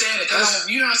 You know what I'm saying? That they don't,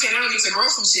 you know what I'm saying? They don't get to grow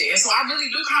from shit. And so I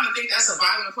really do kind of think that's a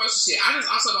violent approach to shit. I just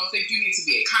also don't think you need to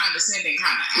be a condescending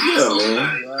kind of asshole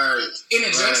about it. Right. In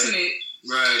addressing it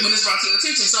when it's brought to your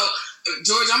attention. So,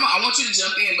 George, I want you to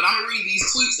jump in, but I'm going to read these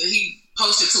tweets that he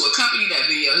posted to accompany that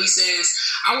video. He says,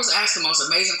 I was asked the most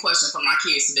amazing question from my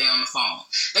kids today on the phone.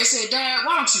 They said, Dad,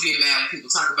 why don't you get mad when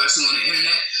people talk about you on the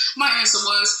internet? My answer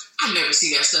was, I never see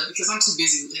that stuff because I'm too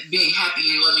busy being happy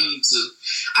and loving you too.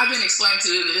 I've been explaining to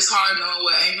them that it's hard knowing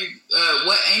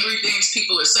what angry things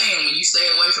people are saying when you stay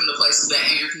away from the places that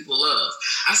angry people love.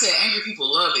 I said angry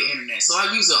people love the internet, so I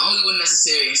use it only when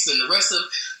necessary and spend the rest of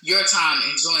your time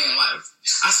enjoying life.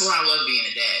 I swear I love being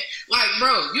a dad. Like,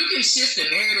 bro, you can shift the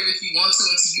narrative if you want to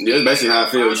until you that's basically how I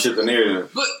feel. You shift the narrative.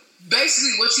 But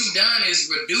basically what you've done is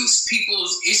reduce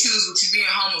people's issues with you being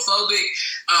homophobic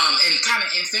and kind of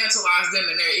infantilize them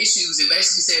and their issues and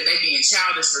basically said they being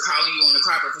childish for calling you on the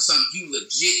carpet for something you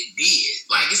legit did.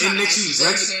 Like, it's not and that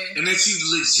you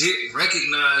legit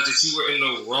recognize that you were in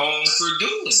the wrong for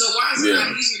doing. So why is it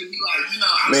not easier to be like,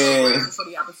 I'm so grateful for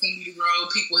the opportunity to grow.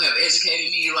 People have educated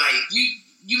me. Like,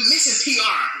 you missing PR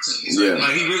opportunities. Yeah.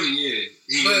 Like, he really is.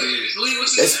 Lee, what you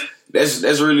saying?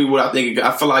 That's really what I think.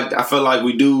 I feel like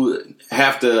we do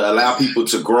have to allow people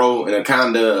to grow and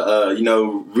kind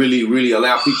of really, really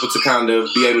allow people to kind of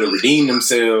be able to redeem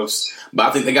themselves. But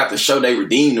I think they got to show they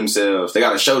redeem themselves. They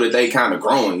got to show that they kind of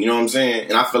growing. You know what I'm saying?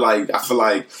 And I feel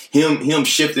like him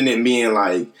shifting it, being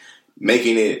like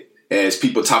making it as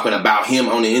people talking about him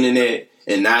on the internet.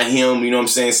 And not him, you know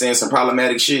what I'm saying some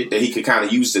problematic shit that he could kind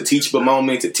of use to teachable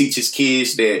moment, to teach his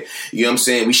kids that, you know what I'm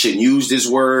saying, we shouldn't use this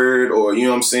word, or, you know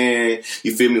what I'm saying,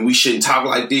 you feel me, we shouldn't talk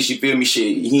like this, you feel me,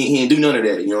 shit. He didn't do none of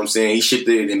that, you know what I'm saying? He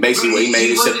shifted it, and basically what he made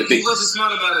is set the big... He wasn't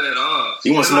smart about it at all. He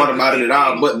wasn't smart about it at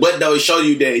all, but though it showed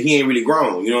you that he ain't really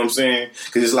grown, you know what I'm saying?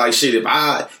 Because it's like, shit, if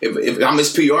I'm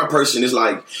his PR person, it's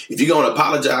like, if you're going to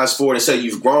apologize for it and say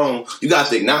you've grown, you got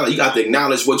to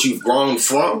acknowledge what you've grown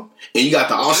from. And you got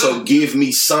to also give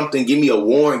me something, give me a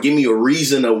warrant, give me a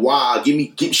reason of why,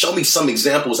 show me some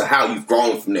examples of how you've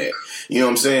grown from that. You know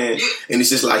what I'm saying? And it's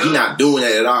just like, he's not doing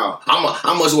that at all.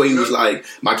 How much way he was like,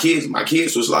 my kids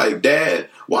was like, Dad,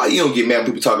 why you don't get mad when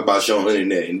people talk about you on the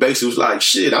internet? And basically was like,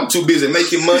 shit, I'm too busy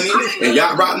making money and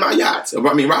y'all riding my yachts.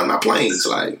 Riding my planes.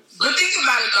 Like, but think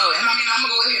about it though, and I mean, I'm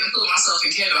gonna go ahead and put myself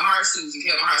in Kevin Hart's shoes and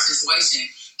Kevin Hart's situation.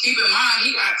 Keep in mind,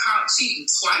 he got caught cheating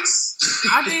twice.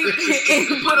 I think he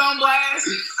put on blast.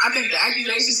 I think the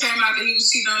accusations came out that he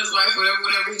was cheating on his wife,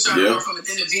 whatever he tried to go from it.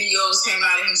 Then the videos came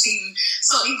out of him cheating.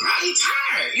 So he probably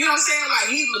tired. You know what I'm saying?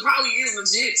 Like, he probably is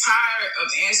legit tired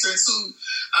of answering to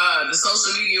the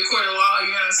social media court of law, you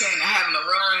know what I'm saying, and having to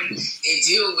run and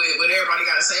deal with what everybody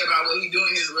got to say about what he's doing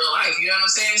in his real life. You know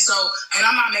what I'm saying? So, and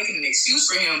I'm not making an excuse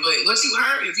for him, but what you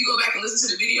heard, if you go back and listen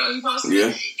to the video he posted,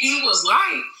 he was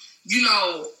like,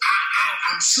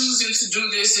 I'm choosing to do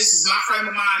this. This is my frame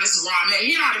of mind. This is where I'm at.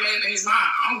 He already made up in his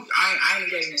mind. I ain't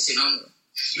engaging in that shit no more.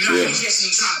 You know, he catching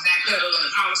me trying to backpedal and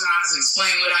apologize and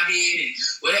explain what I did and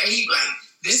whatever. He like,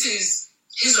 this is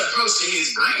his approach to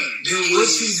his brand. Then what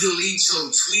you delete your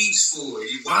tweets for?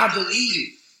 Why delete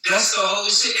it? That's the whole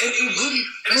shit. And really,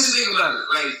 and that's the thing about it.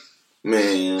 Like,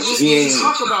 man, when we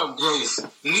talk about growth,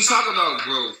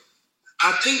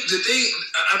 I think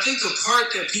the part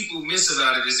that people miss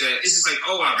about it is that it's just like,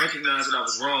 oh, I recognize that I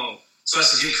was wrong, so I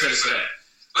should get credit for that.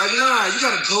 Like, nah, you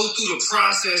gotta go through the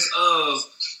process of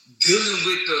dealing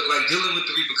with the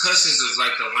repercussions of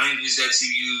like the language that you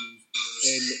use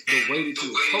and the way that you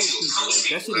approach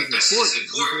people. Like, that shit is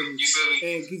important. You feel me?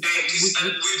 And with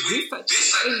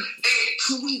this,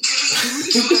 can we get back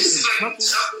in couple?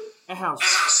 And how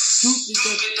stupid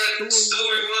that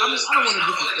story was. I mean, I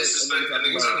don't want to disrespect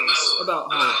about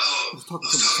how I was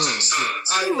talking to my son.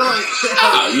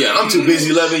 Yeah, I'm too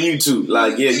busy loving you too.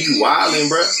 Like, yeah, you wildin',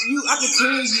 bro. I can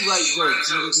tell you like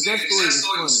jokes, because that story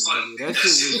was funny.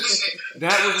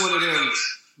 That was one of them.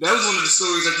 That was one of the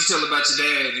stories that you tell about your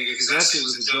dad, nigga, because that shit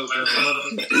was a joke.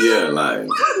 Yeah,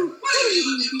 like.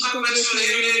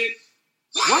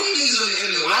 Why you niggas on the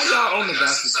internet? Why y'all on the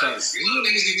gospel site? You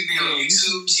niggas need to be on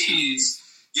YouTube, kids,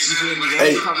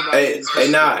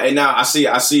 Now I see.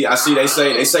 They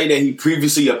say that he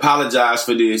previously apologized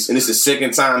for this, and it's the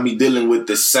second time he dealing with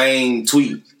the same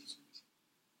tweet.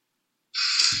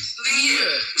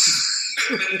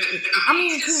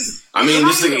 I mean,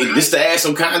 just to add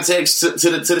some context to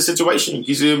the situation,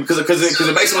 you see, because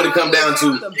basically what it comes down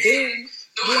to.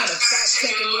 Doing a fact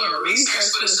checking and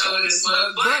research for the show this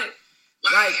month, but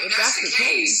like if that's the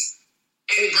case,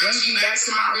 it brings me back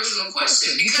to my original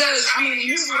question. Because I mean,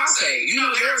 here's what I say. You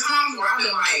know, there are times where I've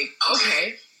been like,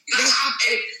 okay,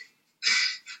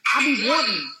 I be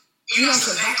wanting. You know,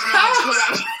 some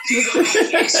background.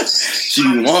 She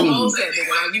be wanting.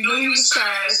 Like, you knew he was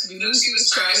trash. You knew she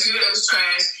was trash. You knew that was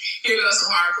trash. Here goes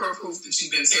some hardcore proof that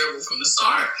you've been terrible from the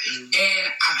start. And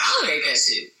I validate that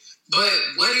shit. But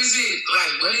what is it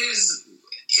like? Is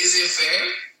it fair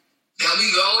that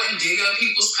we go and dig up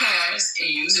people's past and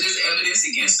use it as evidence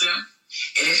against them?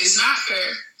 And if it's not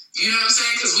fair, you know what I'm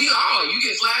saying? Because you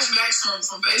get flashbacks from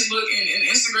Facebook and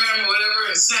Instagram or whatever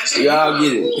and Snapchat. Y'all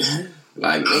get it.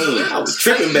 Like, man, I was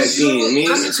tripping back then,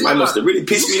 man. Somebody must have really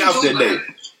pissed me off that day.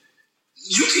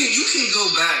 You can go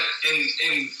back and you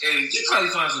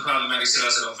probably find some problematic shit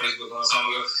I said on Facebook a long time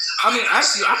ago. I mean,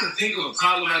 actually, I can think of a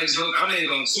problematic joke I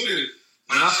made on Twitter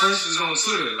when I first was on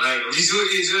Twitter. Like, he's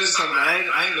just talking about,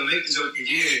 I ain't gonna make the joke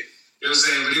again. You know what I'm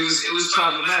saying? But it was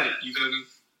problematic. You feel me?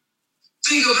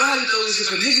 Think about it though, is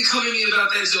if a nigga come at me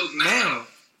about that joke now,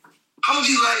 I'm gonna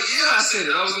be like, yeah, I said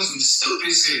it. I was on some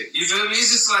stupid shit. You feel me?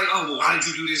 It's just like, oh, well, why did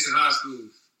you do this in high school?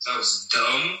 That was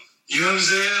dumb. You know what I'm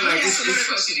saying? Like, that's another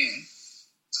question in.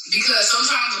 Because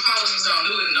sometimes apologies don't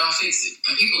do it and don't fix it.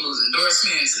 And people lose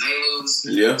endorsements and they lose.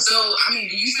 Yeah. So, I mean,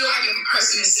 do you feel like if a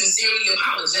person is sincerely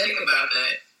apologetic about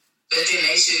that then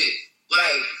they should,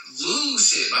 like, lose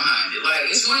shit behind it? Like,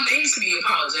 it's one thing to be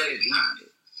apologetic behind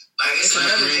it. Like, it's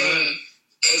another thing.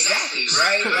 Exactly,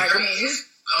 right? Like, I mean,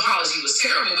 his apology was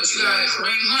terrible, but you got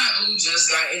Kareem Hunt who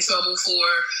just got in trouble for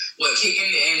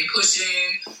kicking and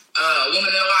pushing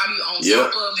women in the lobby on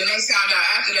top of. Then they found out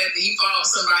after that he fought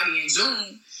somebody in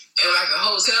June at like a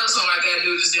hotel or something like that.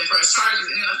 Dude just didn't press charges,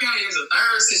 and then apparently there's a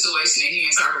third situation that he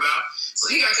didn't talk about.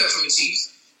 So he got cut from the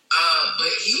Chiefs.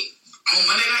 But he on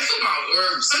Monday Night Football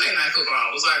or Sunday Night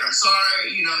Football was like, "I'm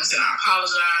sorry, you know what I'm saying? I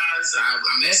apologize. I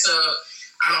messed up.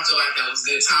 I don't feel like that was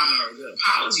a good time or a good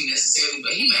apology necessarily,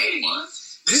 but he made one."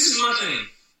 This is my thing.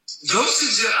 Don't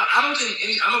suggest. I don't think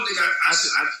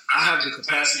I have the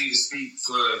capacity to speak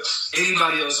for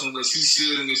anybody else on what you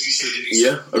should and what you shouldn't.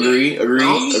 Yeah, agree. The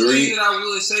only thing that I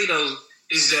would say though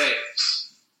is that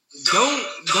don't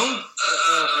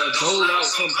dole out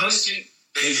some punishment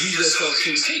that you just felt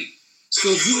couldn't take. So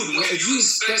if you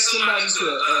expect somebody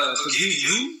to forgive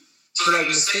you for like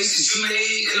mistakes that you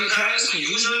made in the past when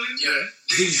you was younger,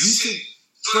 then you should.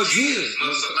 This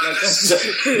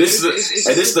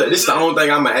is the only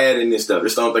thing I'm gonna add in this stuff.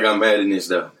 This is the only thing I'm adding in this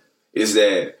stuff is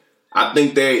that I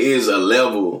think there is a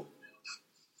level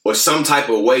or some type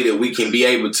of way that we can be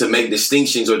able to make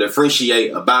distinctions or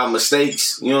differentiate about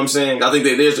mistakes. You know what I'm saying? I think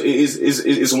that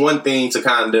it's one thing to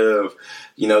kind of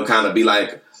be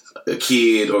like a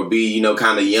kid or be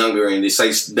kind of younger and just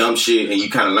say dumb shit and you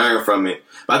kind of learn from it.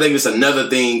 But I think it's another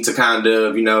thing to kind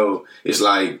of it's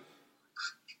like.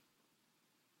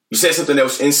 You said something that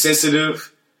was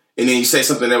insensitive, and then you say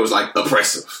something that was like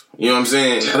oppressive. You know what I'm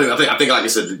saying? I think like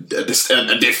it's a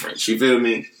difference. You feel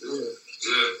me? Yeah.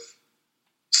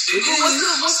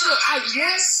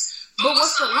 But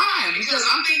what's the line? Because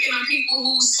I'm thinking of people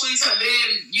whose tweets have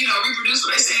been, reproduced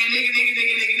where they saying nigga,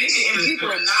 and people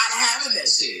are not having that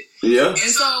shit. Yeah.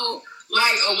 And so,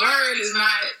 like, a word is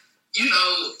not,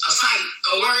 a fight.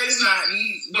 A word is not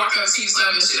me walking up to you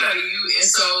slapping the shit out of you. And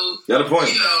so, got a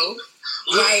point.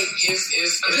 Like, if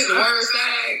the word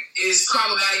fag is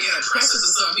problematic and oppressive to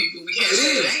some people, we can't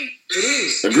say it ain't. It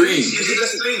is. Agreed.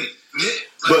 That's the thing.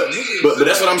 But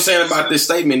that's what I'm saying about this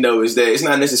statement, though, is that it's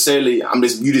not necessarily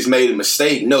you just made a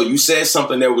mistake. No, you said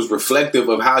something that was reflective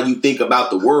of how you think about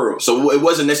the world. So it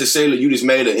wasn't necessarily you just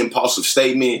made an impulsive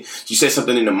statement. You said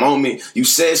something in the moment. You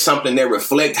said something that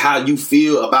reflect how you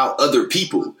feel about other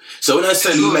people. So it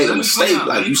doesn't necessarily you made a mistake.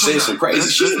 Like you said some crazy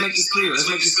shit. Let's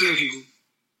make this clear, people.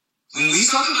 When we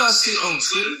talk about shit on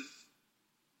Twitter,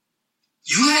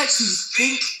 you had to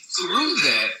think through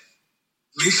that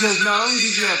because not only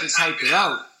did you have to type it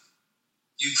out,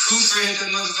 you proofread that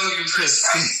motherfucking press.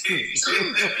 You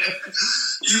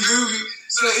feel me?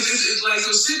 So it's like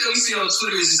so shit that we see on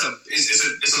Twitter is just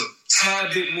a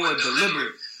tad bit more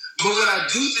deliberate. But what I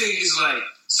do think is like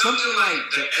something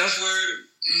like the F word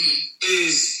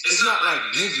is it's not like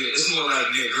nigga, it's more like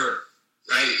nigger.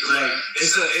 right? Like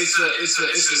it's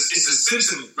a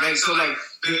sentiment, right? So like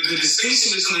the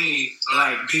distinction between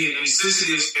like being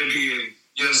insensitive and being,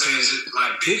 you know what I'm saying,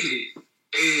 like bigoted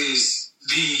is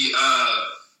the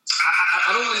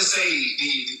I don't want to say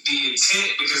the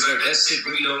intent because like that shit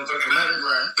really don't fucking matter,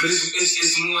 right? But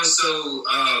it's more so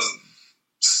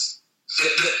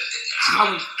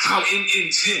how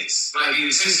intense, like the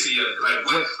intensity of it, like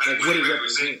what it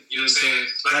represents. You know what I'm saying?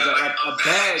 Like a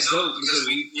bad joke because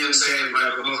we, you know what I'm saying,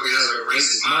 like a motherfucker has a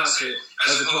racist mindset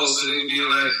as opposed to them being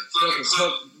like fucking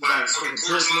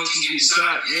first monkey getting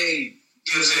shot, yay.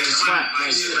 You know what I'm saying? Slap,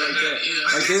 like shit like that.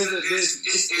 Like there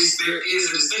is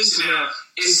a distinction now.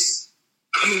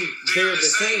 I mean, they're the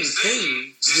same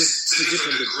thing, just to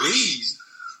different degrees.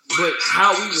 But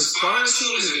how we respond to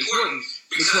it is important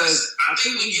because I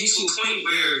think we get to a point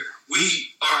where we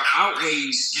are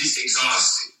outraged, just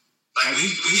exhausted. Like we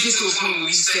get to a point where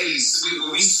we say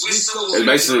we so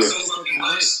basically.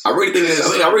 I really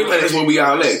think that's where we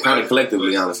all at, kind of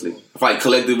collectively, honestly. I feel like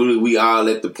collectively we all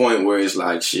at the point where it's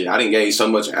like, shit, I done gave so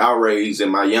much outrage in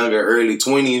my younger, early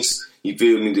 20s. You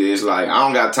feel me? It's like I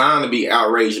don't got time to be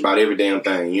outraged about every damn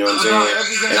thing. You know what I'm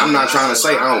saying? And I'm not trying to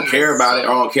say I don't care about it.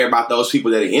 I don't care about those people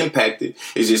that are impacted.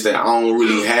 It's just that I don't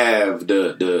really have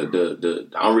the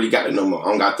I don't really got it no more.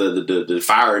 I don't got the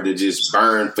fire to just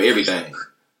burn for everything.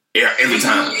 Every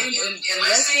time. And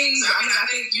less things, I mean, I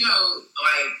think, you know,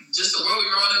 like, just the world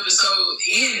we're growing up is so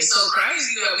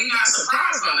crazy that we're not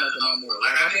surprised by nothing no more.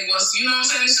 Like, I think once, you know what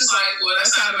I'm saying, it's just like, well, that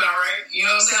sounds about right. You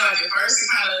know what I'm saying? Like, at first, it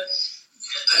kind of,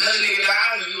 another nigga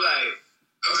dies, and you like,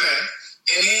 okay.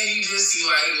 And then you just see,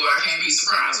 like, well, I can't be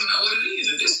surprised. You know what it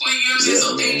is. At this point, you know what I'm saying?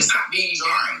 So things stop being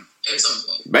jarring at some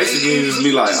point. Basically, just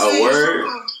be like, a word.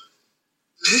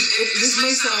 This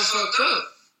may sound fucked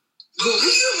up. But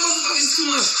we give motherfuckers too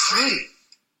much credit.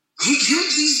 We give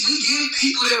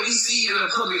people that we see in the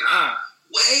public eye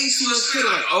way too much credit.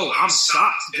 Like, oh, I'm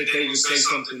shocked that they would say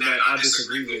something that I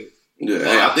disagree with. Yeah,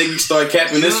 hey, I think we start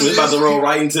capping this one. It's about to roll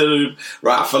right into the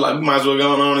right. I feel like we might as well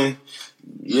go on and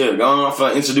go on. I feel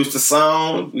like introduce the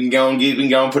song. We can go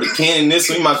and put a pin in this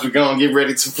one. We might as well go and get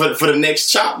ready for the next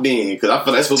chop then, because I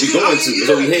feel that's what we going to. That's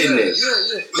what we heading at.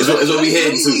 It's what we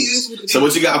heading to. So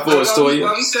what you got for us, Toya?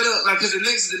 While we set up, like, because the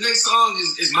next song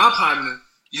is my partner.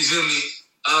 You feel me?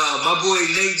 My boy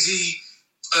Nate G,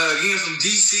 again from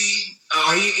DC.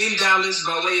 He in Dallas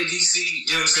by way of DC.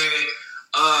 You know what I'm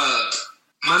saying?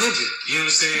 My nigga, you know what I'm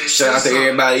saying? Shout out to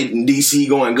everybody in DC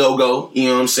going go-go, you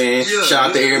know what I'm saying? Yeah, shout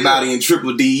out to everybody in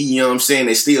Triple D, you know what I'm saying?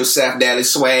 They still South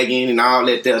Dallas swagging and all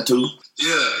that there too. Yeah,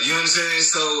 you know what I'm saying?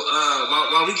 So,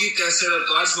 while we get that set up,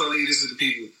 though, I just want to leave this with the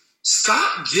people.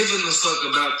 Stop giving a fuck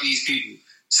about these people.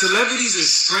 Celebrities are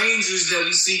strangers that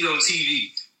we see on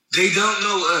TV. They don't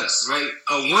know us, right?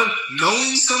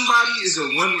 Knowing somebody is a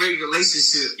one-way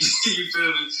relationship. You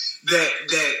feel me? That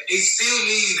it still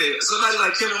means that somebody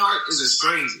like Kevin Hart is a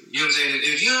stranger. You know what I'm saying? And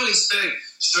if you don't expect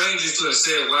strangers to have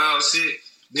said wild shit,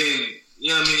 then you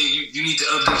know what I mean. You need to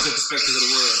update your perspective of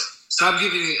the world. Stop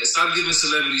giving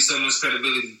celebrities so much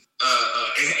credibility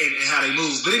and how they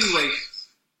move. But anyway,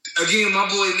 again, my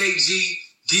boy Nate G,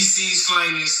 DC's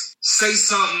finest. Say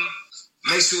something.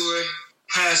 Make sure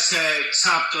hashtag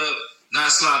chopped up, not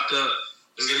slopped up.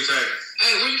 Let's get it cracking.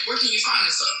 Hey, where can you find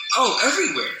this stuff? Oh,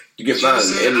 everywhere. You can find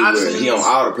him everywhere. He on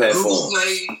all the platforms. Google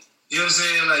Play, you know what I'm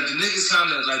saying? Like the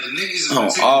niggas on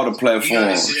all the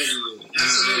platforms.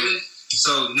 Absolutely.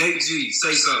 So Nate G,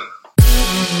 say something.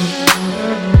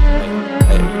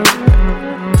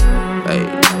 Hey,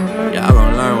 y'all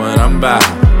gonna learn what I'm about.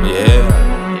 Yeah.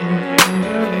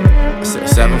 I said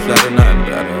 7 flat or nothing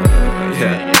better.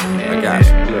 Yeah, I got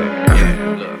you. Look.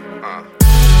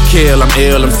 Kill, I'm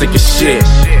ill, I'm sick of shit.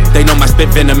 They know my spit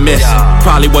venomous.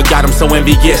 Probably what got them so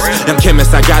envious. Them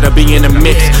chemists, I gotta be in the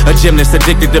mix. A gymnast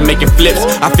addicted to making flips.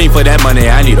 I fiend for that money,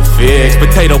 I need a fix.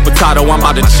 Potato, I'm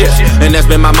about to chips. And that's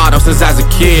been my motto since I was a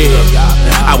kid.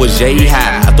 I was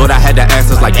J-High, I thought I had the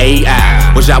answers like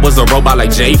AI. Wish I was a robot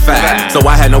like J5. So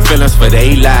I had no feelings for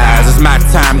they lies. It's my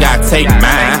time, gotta take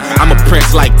mine. I'm a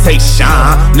prince like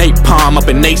Tayshawn. Nate Palm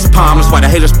up in Nate's palm. That's why the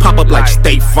haters pop up like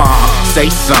State Farm. Say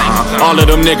something. All of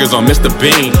them niggas on Mr.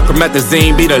 Bean.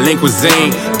 Promethazine be the lean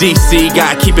cuisine. DC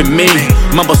got keeping me.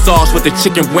 Mumbo sauce with the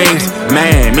chicken wings.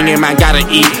 Man, me and man gotta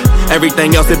eat.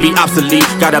 Everything else it be obsolete.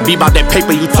 Gotta be about that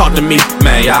paper you talk to me.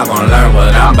 Man, y'all gonna learn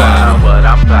what I'm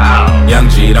about. Young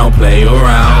G don't play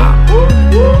around.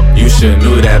 You should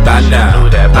knew that by now.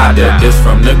 I did this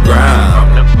from the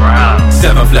ground.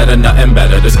 Seventh letter, nothing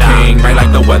better. This king, right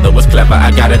like the weather was clever.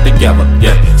 I got it together.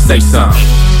 Yeah, say something.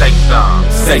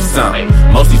 Say something.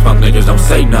 Most these fuck niggas don't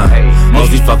say nothing.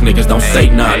 Most these fuck niggas don't say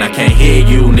nothing. I can't hear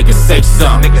you, niggas say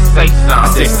something. I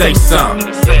said say something.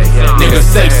 Niggas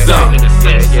say something.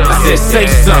 I said say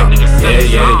something.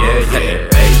 Yeah.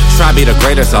 Try be the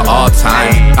greatest of all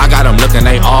time. I got them looking,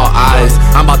 they all eyes.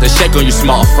 I'm about to shake on you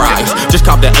small fries. Just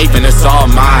cop the ape and it's all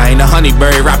mine. The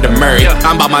honeyberry wrapped the Murray.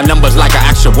 I'm about my numbers like an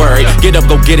actual word. Get up,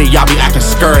 go get it, y'all be acting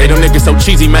scurry. Them niggas so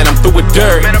cheesy, man, I'm through with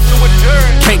dirt.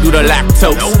 Can't do the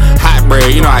lactose. Hot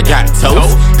bread, you know I got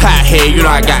toast. Hot head, you know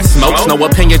I got smokes. No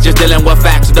opinions, just dealing with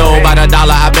facts though. By the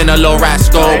dollar, I've been a little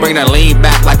rascal. Bring the lean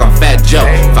back like I'm Fat Joe.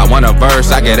 If I want a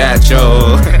verse, I get at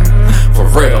you. For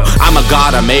real, I'm a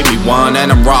god, I maybe one,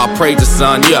 and I'm raw, praise the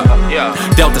sun, yeah.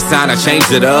 Delta sign, I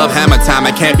changed it up. Hammer time,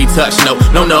 I can't be touched, no.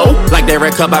 Like that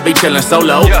red cup, I be chillin'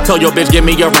 solo. Told your bitch, give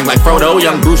me your ring like Frodo.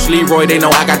 Young Bruce Leroy, they know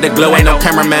I got the glow. Ain't no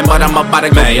cameraman, but I'm about to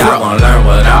go. Man, y'all gon' learn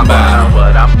what I'm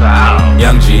about.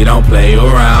 Young G don't play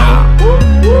around.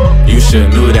 You should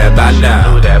knew that by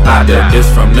now. I did this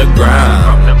from the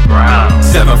ground.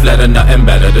 Seventh letter, nothing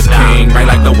better. This king, right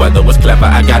like the weather was clever.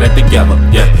 I got it together,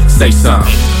 yeah. Say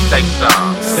something.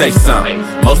 Say something.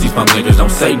 Most these fuck niggas don't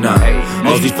say nothing.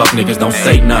 Most these fuck niggas don't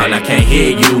say nothing. I can't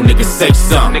hear you, niggas say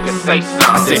something.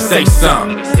 I said say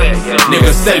something.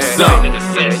 Niggas say something. I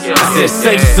said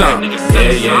say something.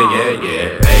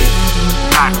 Yeah. Hey.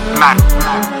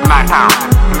 My town.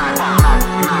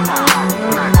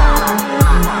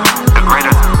 The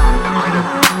greatest.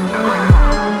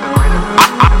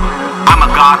 I'm a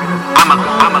god.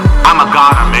 I'm a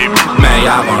god, maybe. Man,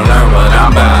 y'all gon' learn what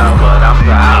I'm about.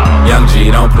 Young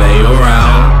G don't play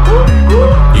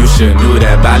around. You should knew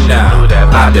that by now.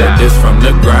 I did this from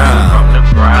the ground.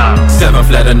 Seventh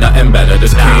letter, nothing better.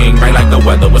 This king, right like the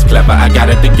weather was clever. I got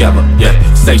it together. Yeah,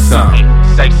 say something.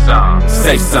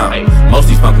 Say something. Most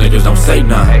these fuck niggas don't say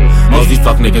nothing. Most these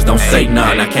fuck niggas don't say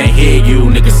nothing. I can't hear you,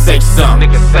 niggas say something.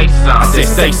 I said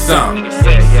say something.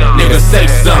 Niggas say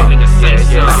something.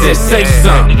 I said say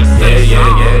something.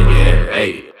 Yeah.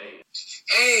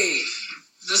 Hey,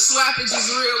 the slappage is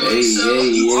real.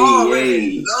 You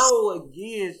already know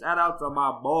again. Shout out to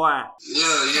my boy.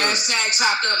 Yeah. Hashtag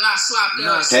chopped up, not slopped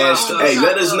up. Hey,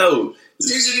 let us know.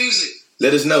 Here's your music.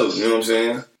 Let us know. You know what I'm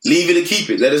saying? Leave it or keep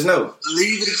it. Let us know.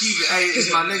 Leave it or keep it. Hey,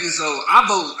 it's my nigga, so I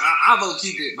vote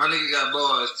keep it. My nigga got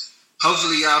bars.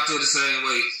 Hopefully y'all feel the same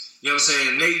way. You know what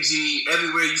I'm saying? Nate G,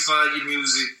 everywhere you find your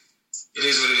music, it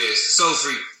is what it is. Soul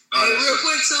Freak. Hey, real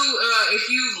quick too,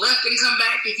 if you left and come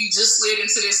back, if you just slid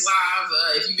into this live,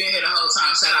 if you've been here the whole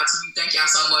time, shout out to you. Thank y'all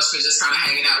so much for just kind of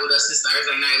hanging out with us this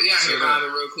Thursday night. We out here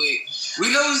vibing real quick. We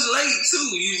know it's late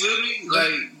too, you feel me?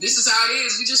 Like, this is how it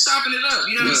is. We just chopping it up.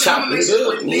 You know what I'm saying? I'm gonna make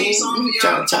sure to play the song for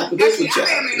y'all. Chop it up with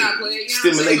y'all. I may not play it.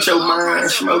 Stimulate your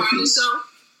mind, smoke it.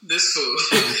 This fool.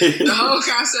 The whole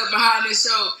concept behind this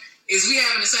show is we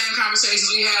having the same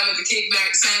conversations we have at the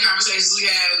kickback, same conversations we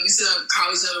have. We still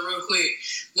call each other real quick.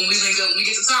 When we link up, we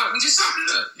get to talk. We just chopping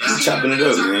it up. Chopping it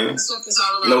up, man.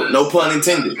 No pun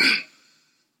intended. No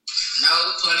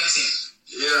pun intended.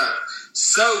 Yeah.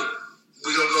 So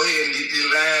we're gonna go ahead and get the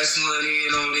last one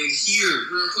in on in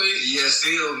here real quick. Yes,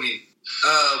 feel me.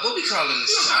 What we calling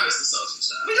this? We gonna call this the social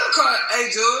chop. We gonna call it. Hey,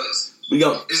 George.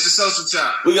 It's the social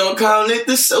chop. We gonna call it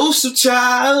the social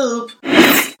chop.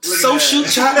 Social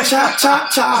chop.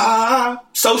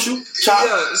 Social chop.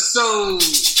 Yeah. So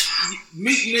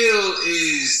Meek Mill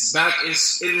is back in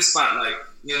the spotlight.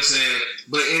 You know what I'm saying?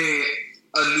 But in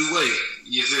a new way.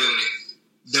 You feel me?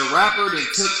 The rapper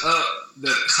that took up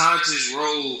the conscious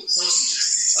role of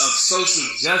social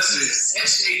justice,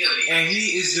 and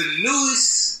he is the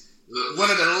newest, one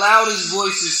of the loudest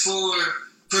voices for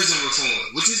prison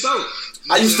reform, which is dope.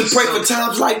 I used to pray for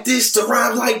times like this, to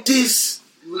rhyme like this.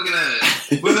 Look at that.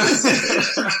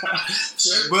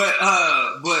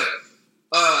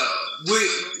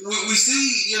 We see,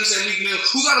 you know what I'm saying, Meek Mill,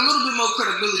 who got a little bit more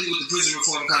credibility with the prison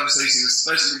reform conversation,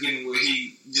 especially given what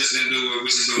he just endured,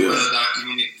 which is the well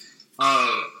documented.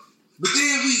 But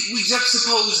then we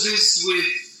juxtapose this with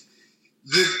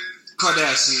the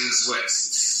Kardashians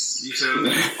West. You feel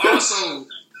me? Also,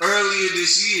 earlier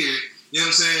this year, you know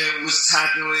what I'm saying, was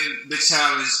tackling the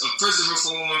challenge of prison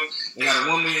reform. They got a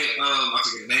woman, I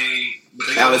forget her name, but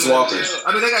they got Alice Walker.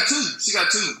 I mean, they got two. She got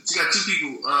two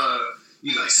people.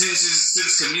 You know, like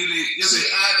since community. You know, she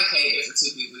advocated for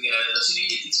two people to get out of jail. She didn't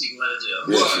get these people out of jail.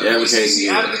 Yeah,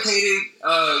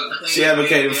 she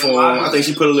advocated for them. I think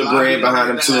she put a little brand behind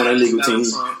them too on their legal team.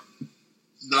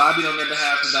 Lobbied on their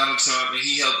behalf to Donald Trump, and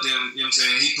he helped them. You know what I'm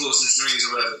saying? He pulled some strings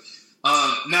or whatever.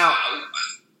 Now,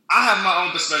 I have my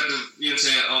own perspective, you know what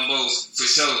I'm saying, on both for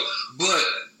sure. But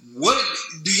what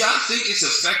do y'all think is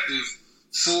effective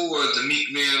for the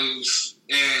Meek Mills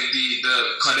and the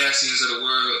Kardashians of the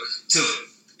world to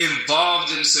involve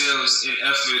themselves in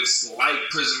efforts like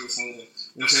prison reform? You know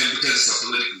what I'm saying? Because it's a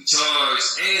politically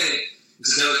charged and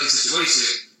it's a delicate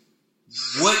situation.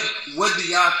 What do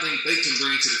y'all think they can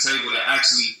bring to the table that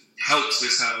actually helps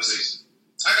this conversation?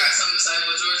 I got something to say,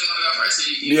 but George, you want to go first?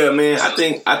 Yeah, man.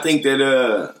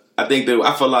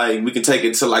 I feel like we can take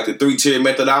it to like the 3-tier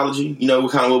methodology. You know,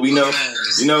 kind of what we know.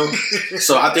 You know,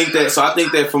 so I think that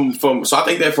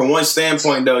from one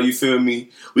standpoint, though, you feel me?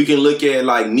 We can look at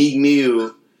like Meek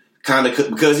Mill. Kind of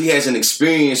because he has an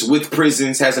experience with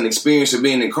prisons, has an experience of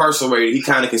being incarcerated. He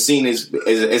kind of can seen as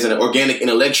an organic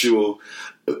intellectual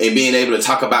and being able to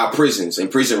talk about prisons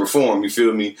and prison reform. You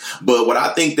feel me? But what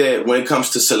I think that when it comes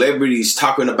to celebrities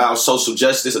talking about social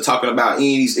justice or talking about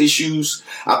any of these issues,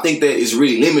 I think that is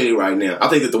really limited right now. I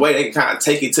think that the way they can kind of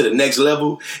take it to the next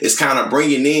level is kind of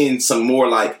bringing in some more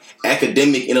like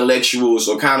academic intellectuals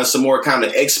or kind of some more kind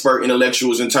of expert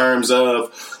intellectuals in terms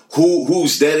of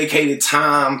who's dedicated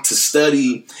time to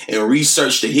study and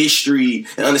research the history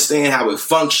and understand how it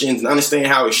functions and understand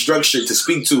how it's structured to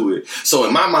speak to it. So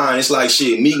in my mind, it's like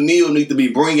shit, Meek Mill need to be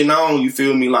bringing on, you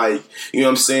feel me? Like, you know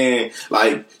what I'm saying?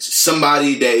 Like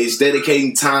somebody that is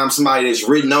dedicating time, somebody that's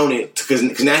written on it because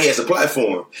now he has a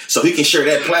platform. So he can share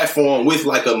that platform with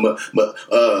like a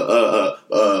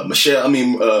Michelle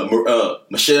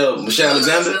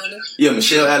Alexander. Yeah,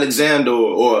 Michelle Alexander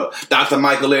or Dr.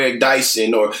 Michael Eric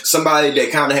Dyson or somebody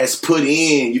that kind of has put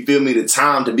in, you feel me, the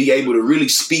time to be able to really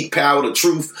speak power to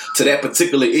truth to that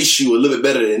particular issue a little bit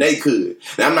better than they could.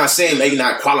 Now, I'm not saying they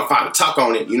not qualified to talk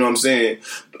on it, you know what I'm saying?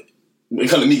 When it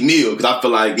comes to Meek Mill, because I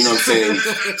feel like, you know what I'm saying,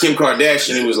 Kim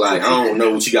Kardashian, it was like, I don't know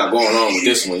what you got going on with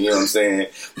this one, you know what I'm saying?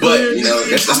 But, you know,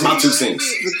 that's my 2 cents.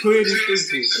 Here's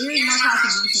my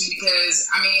contribution because,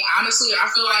 I mean, honestly, I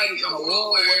feel like in a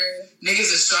world where niggas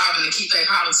are striving to keep their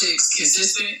politics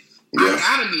consistent, I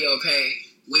gotta be okay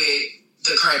with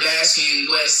the Kardashian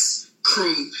West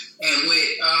crew and with,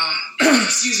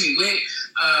 with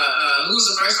who's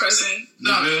the first person?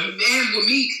 No, and with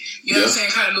Meek, you know what I'm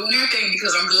saying, kind of doing their thing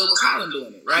because I'm good with Colin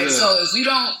doing it, right? So if we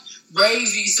don't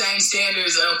raise these same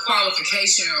standards of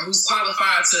qualification or who's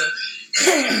qualified to,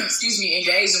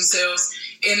 engage themselves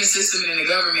in the system and in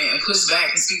the government and push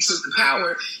back and speak truth to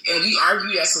power, and we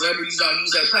argue that celebrities don't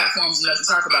use their platforms enough to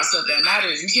talk about stuff that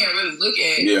matters, you can't really look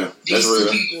at these two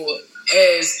people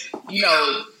as, you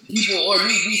know, people or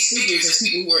these figures as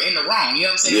people who are in the wrong. You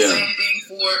know what I'm saying? Same thing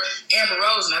for Amber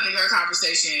Rose, and I think her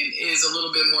conversation is a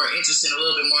little bit more interesting, a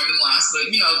little bit more nuanced, but,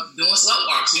 you know, doing slut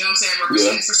walks, you know what I'm saying?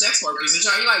 Representing for sex workers. And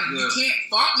you can't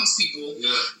fault these people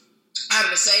out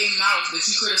of the same mouth that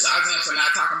you criticize them for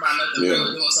not talking about nothing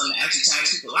real, doing something to actually change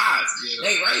people's lives.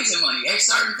 They raising money, they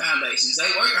starting foundations,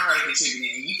 they working hard at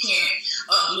contributing, and you can't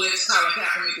uplift Colin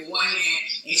Kaepernick with one hand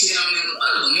and shit on them with the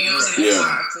other one. You know what I'm saying? That's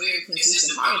not a clear,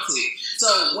 consistent politics.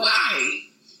 So what I hate,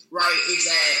 right, is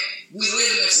that we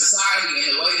live in a society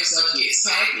and the way that stuff gets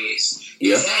packaged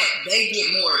is that they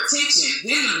get more attention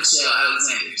than the Michelle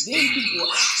Alexanders, than people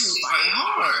actually fighting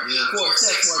hard for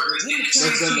sex workers, than the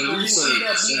trans people who end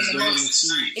up being the most.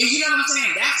 And you know what I'm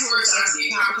saying? That's where it starts to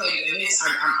get complicated. And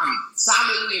I'm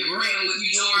solidly agreeing with you,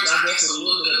 George. I guess a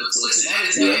little bit of a twist, and that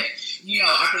is that, you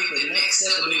know, I think the next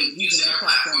step of them using their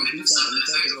platform to do something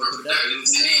effective or productive,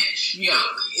 and then, you know,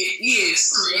 it is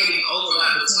creating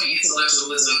overlap between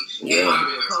intellectualism and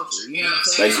popular culture. You know what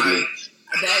I'm saying? Basically.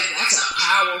 Like, that's a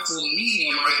powerful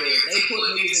medium right there. If they put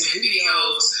niggas in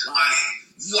videos, like,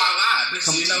 voila,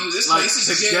 bitch, you know who this like, is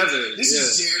together. This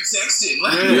is Jared Sexton.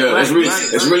 Like, it's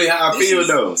really how I feel,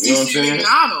 though. You know what I'm saying?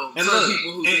 And look,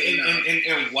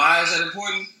 and why is that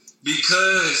important?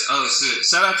 Because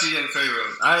shout out to Young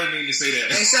Pharaoh. I didn't mean to say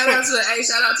that. And shout out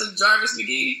to Jarvis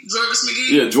McGee.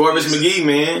 Yeah, Jarvis McGee,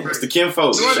 man. It's the Kim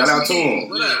folks. Shout out to him.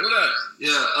 What up?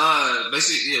 Yeah,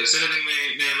 basically, say that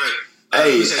name right.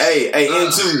 Hey,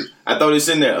 N2. I throw this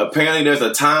in there. Apparently, there's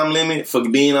a time limit for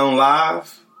being on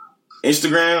live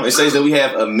Instagram. It says that we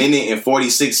have 1 minute and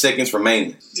 46 seconds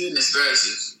remaining. Goodness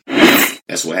gracious.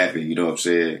 That's what happened. You know what I'm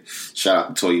saying? Shout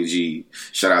out to Toya G.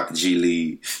 Shout out to G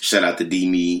Lee. Shout out to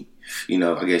D-Me. You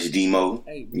know, I guess Demo,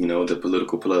 you know, the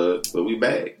political plug. But we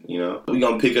back, you know. We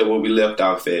gonna pick up where we left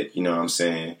off at, you know what I'm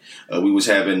saying? We was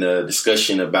having a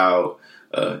discussion about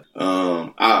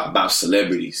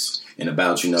celebrities and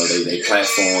about, you know, they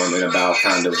platform and about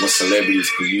kind of what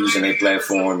celebrities can use in their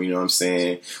platform, you know what I'm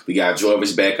saying? We got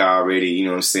Jorvis back already, you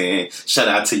know what I'm saying? Shout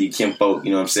out to you, Kim Folk, you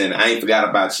know what I'm saying? I ain't forgot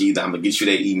about you either. I'm gonna get you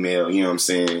that email, you know what I'm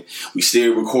saying? We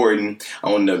still recording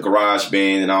on the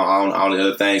GarageBand and all the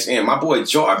other things. And my boy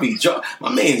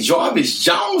my man Jarvis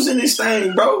Jones in this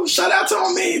thing, bro. Shout out to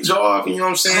my man Jarvis, you know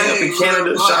what I'm saying? Up in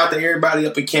Canada. Shout out to everybody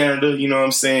up in Canada, you know what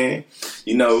I'm saying?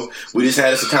 You know, we just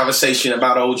had us a conversation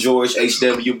about old George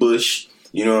H.W. Bush,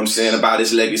 you know what I'm saying, about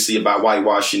his legacy, about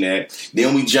whitewashing that.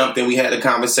 Then we jumped and we had a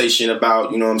conversation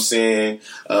about, you know what I'm saying,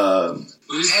 and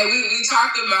we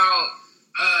talked about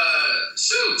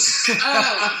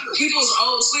people's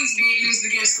old sweets being used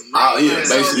against them. Right? Oh yeah,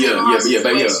 basically,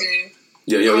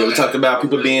 yeah. We talked about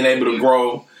people being able to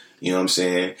grow. You know what I'm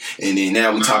saying? And then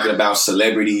now we're talking about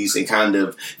celebrities and kind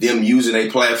of them using a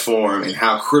platform and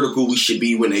how critical we should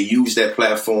be when they use that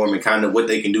platform and kind of what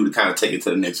they can do to kind of take it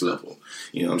to the next level.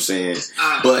 You know what I'm saying?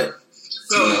 But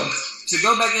to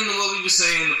go back into what we were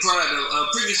saying, the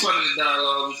previous part of the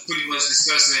dialogue was pretty much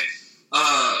discussing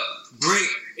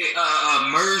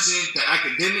merging the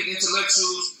academic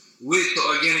intellectuals with the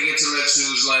organic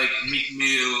intellectuals like Meek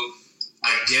Mill,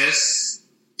 I guess.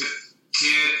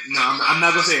 No, I'm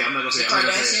not gonna say it.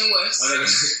 Kardashian West.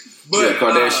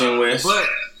 Kardashian West. But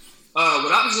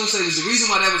what I was gonna say was the reason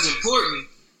why that was important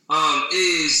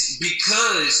is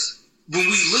because when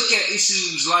we look at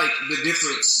issues like the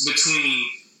difference between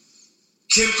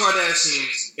Kim Kardashian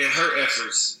and her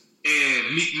efforts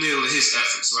and Meek Mill and his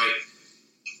efforts, right?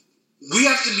 We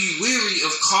have to be weary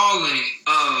of calling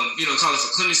for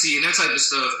clemency and that type of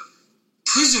stuff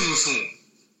prison reform.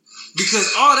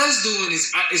 Because all that's doing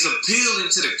is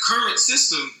appealing to the current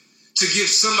system to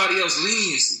give somebody else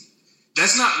leniency.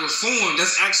 That's not reform.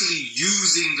 That's actually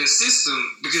using the system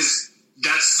because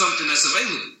that's something that's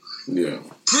available. Yeah.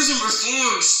 Prison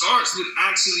reform starts with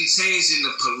actually changing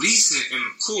the policing and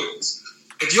the courts.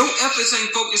 If your efforts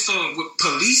ain't focused on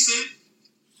policing,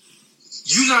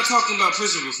 you're not talking about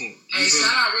prison reform. Hey, shout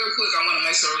out real quick. I want to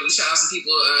make sure we shout out some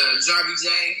people. Jarvie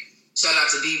J. Shout out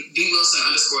to D Wilson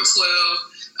 _12.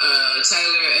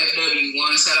 Taylor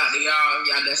FW1, shout out to y'all.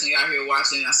 Y'all definitely out here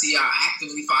watching. I see y'all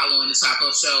actively following the Chop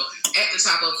Up Show at the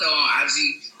Chop Up Show on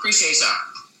IG. Appreciate y'all.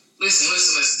 Listen.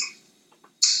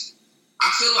 I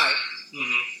feel like,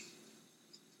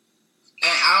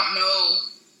 and I don't know,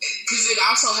 because it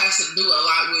also has to do a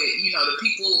lot with, you know, the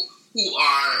people who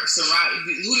are surrounded,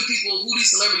 who these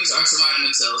celebrities are surrounding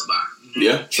themselves by.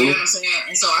 Yeah, true. You know what I'm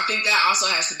saying? And so I think that also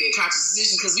has to be a conscious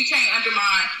decision because we can't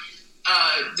undermine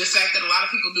the fact that a lot of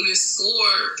people do this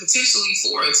potentially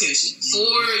for attention,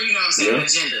 for, you know what I'm saying, an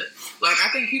agenda. Like,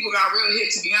 I think people got real hit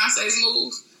to Beyonce's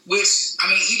move, which, I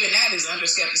mean, even that is under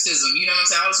skepticism. You know what I'm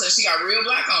saying? All of a sudden, she got real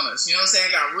black on us. You know what I'm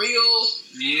saying? Got real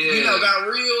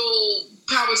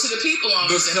power to the people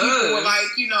on us. And people were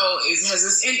like, you know, and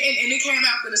it came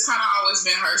out that it's kind of always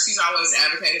been her. She's always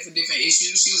advocated for different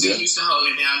issues. She was used to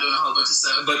holding it down, doing a whole bunch of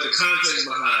stuff. But the context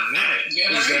behind that is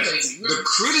that the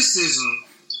criticism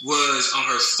was on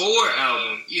her Ford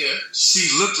album. Yeah, she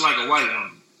looked like a white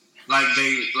woman. Like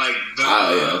the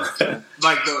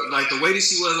way that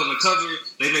she was on the cover,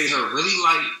 they made her really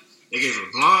light. They gave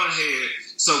her blonde hair.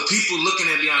 So people looking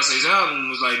at Beyonce's album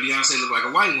was like Beyonce looked like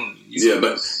a white woman.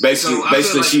 But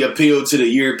basically she appealed to the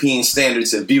European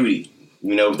standards of beauty.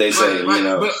 You know what they say, right. You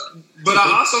know. But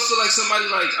I also feel like somebody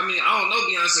like, I mean, I don't know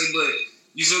Beyonce, but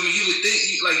you feel me? You would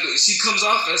think like she comes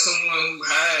off as someone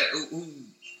who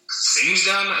seems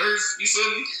down to earth. You feel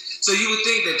me? So you would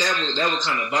think that would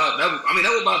kind of bother.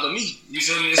 That would bother me. You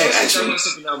feel me? Especially that was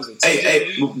something that was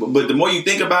intended. But the more you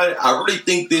think about it, I really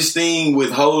think this thing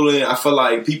with holding, I feel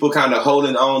like people kind of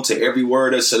holding on to every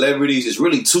word of celebrities is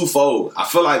really twofold. I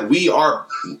feel like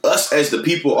us as the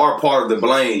people are part of the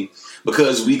blame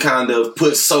because we kind of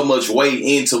put so much weight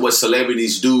into what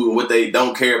celebrities do and what they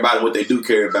don't care about and what they do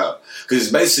care about. Because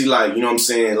it's basically like, you know what I'm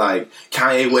saying, like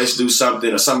Kanye West do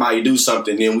something or somebody do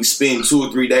something, then we spend 2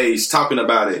 or 3 days talking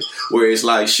about it, where it's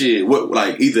like, shit, what,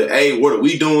 like either A, what are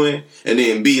we doing? And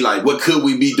then B, like, what could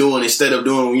we be doing instead of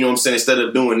doing, you know what I'm saying, instead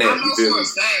of doing that. I know for a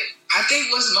fact, I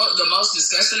think what's the most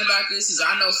disgusting about this is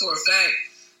I know for a fact,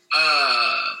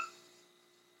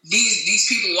 these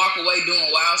people walk away doing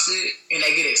wild shit and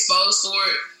they get exposed for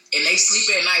it and they sleep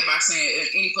at night by saying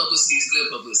any publicity is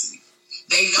good publicity.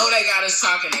 They know they got us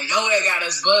talking. They know they got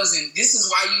us buzzing. This is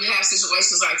why you have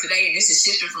situations like today, and this is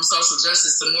shifting from social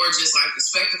justice to more just like the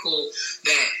spectacle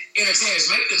that entertainers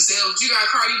make themselves. You got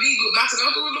Cardi B about to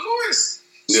go through a divorce.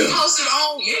 She posted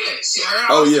on,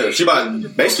 she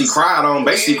basically cried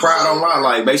on live,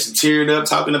 like basically teared up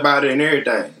talking about it and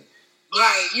everything.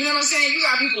 Like, you know what I'm saying? You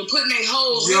got people putting their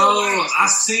whole I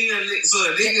seen a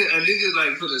nigga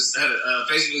like put a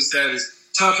Facebook status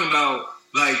talking about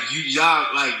like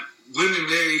y'all like women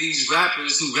marry these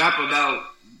rappers who rap about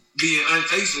being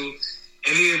unfaithful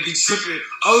and then be tripping.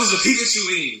 Oh, it was a Pikachu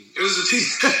meme. It was a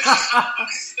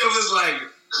It was like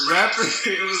rapper.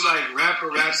 It was like rapper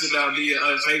raps about being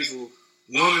unfaithful.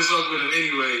 Woman fuck with him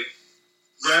anyway.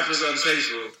 Rappers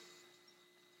unfaithful.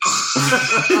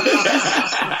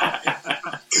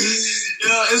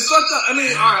 Yeah, it's fucked up. I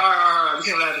mean, all right. We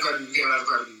can't laugh at Cardi B. I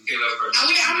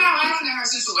mean, I'm not laughing at her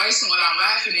situation. What I'm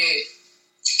laughing at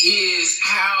is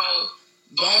how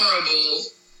vulnerable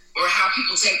or how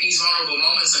people take these vulnerable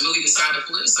moments and really decide to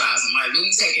politicize them. Like,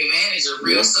 really take advantage of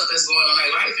real stuff that's going on in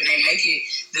their life and they make it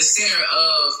the center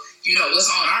of, you know, what's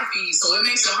on our feed. So it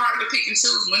makes it harder to pick and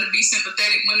choose when to be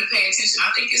sympathetic, when to pay attention.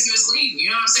 I think it's misleading.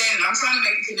 You know what I'm saying? And I'm trying to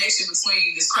make a connection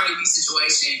between this Cardi B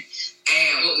situation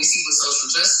and what we see with social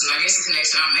justice. And I guess the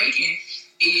connection I'm making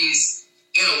is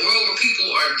in a world where people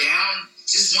are down,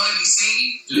 just want to be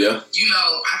seen. Yeah. You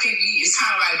know, I think it's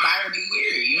kind of like buyer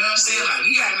beware. You know what I'm saying? Like,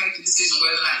 you got to make the decision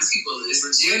whether or not these people is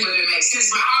legit, whether it makes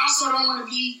sense. But I also don't want to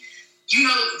be, you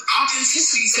know,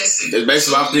 authenticity testing. That's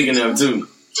basically what I'm thinking of too.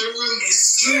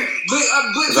 But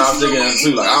I'm thinking of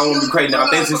too. Like, I don't want to be creating an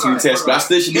authenticity test, but I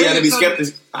still should be able to be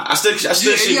skeptical. I still should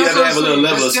be able to have a little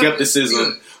level of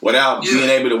skepticism without being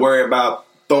able to worry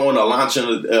about throwing or launching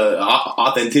an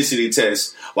authenticity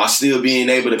test while still being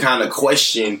able to kind of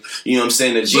question, you know what I'm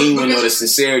saying, the genuine or the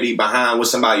sincerity behind what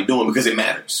somebody's doing because it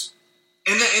matters.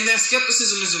 And that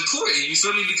skepticism is important, you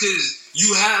feel me? Because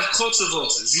you have culture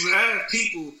vultures. You have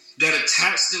people that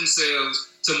attach themselves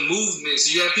to movements.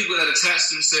 You have people that attach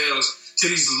themselves to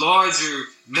these larger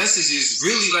messages,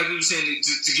 really, like we were saying,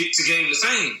 to gain the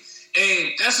fame.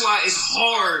 And that's why it's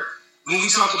hard when we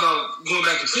talk about going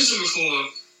back to prison reform,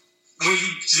 when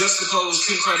you juxtapose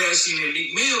Kim Kardashian and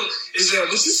Meek Mill, is that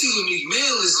what you see with Meek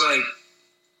Mill is like,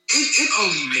 it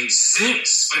only makes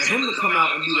sense for him to come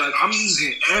out and be like, I'm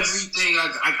using everything.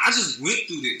 I just went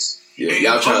through this. Yeah, and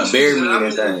y'all trying to bury me in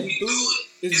that thing.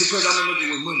 It's because I'm in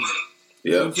it with money.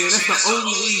 Yeah. Okay, that's the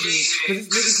only reason. Because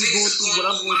niggas is going through what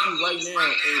I'm going through right now,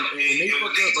 and when they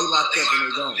fuck up, they locked up and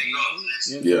they gone.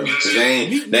 Yeah, because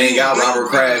they ain't got Robert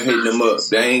Kraft hitting them up.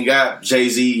 They ain't got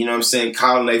Jay-Z, you know what I'm saying,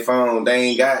 calling their phone. They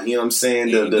ain't got, you know what I'm saying,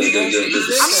 the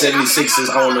 76ers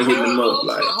owner hitting them up.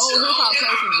 Like, the whole hip-hop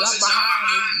culture jumped behind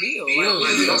Meek Mill.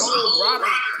 Like, the whole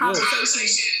broader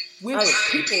conversation with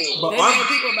people. They know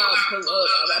people about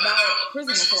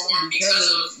prison reform because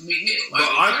of Meek Mill. But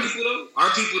our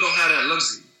people don't have that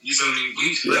luxury. You feel me?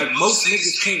 Like, most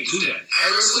niggas can't do that. Hey,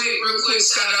 real quick,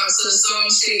 shout out to some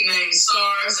chick named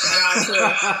Star. Shout out to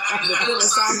The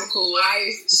Philosophical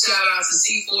Life. Shout out to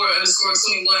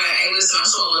C4_21. Hey, listen, I'm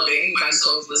so love that anybody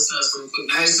told us listen to us real quick.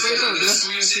 Hey, straight up, this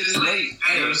real shit is late.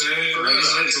 You know what I'm saying? Like,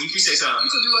 it's late, so we appreciate y'all. You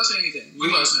could be watching anything.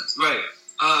 We watching it. Right.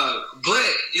 But,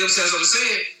 you know what I'm saying? So I'm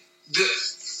saying,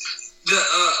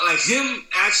 like him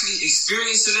actually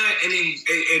experiencing that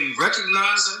and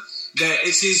recognizing that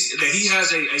it's that he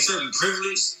has a certain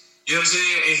privilege, you know what I'm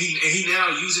saying, and he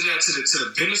now using that to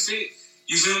the benefit.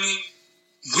 You feel me?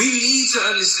 We need to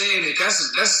understand that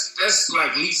that's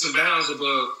like leaps and bounds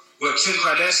above what Kim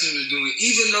Kardashian was doing,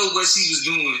 even though what she was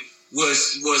doing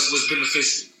was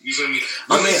beneficial. You feel me?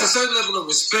 But it's a certain level of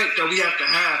respect that we have to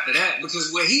have for that,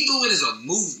 because what he doing is a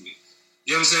movement.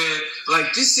 You know what I'm saying?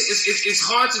 Like, this it's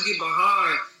hard to get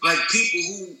behind like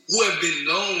people who have been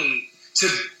known to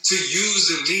use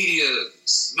the media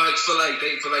like for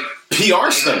PR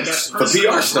stunts. For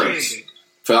PR stunts.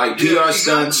 For like PR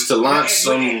stunts to launch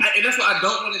some. And that's why I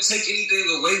don't want to take anything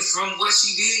away from what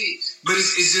she did, but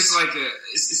it's just like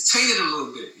it's tainted a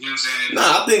little bit. You know what I'm saying? No,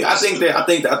 I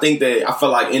think that I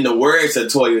feel like, in the words of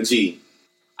Toya G,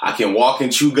 I can walk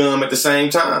and chew gum at the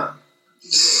same time.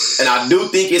 And I do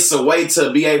think it's a way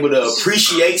to be able to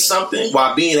appreciate something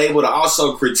while being able to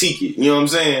also critique it. You know what I'm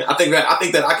saying? I think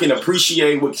that I can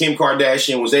appreciate what Kim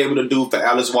Kardashian was able to do for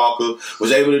Alice Walker,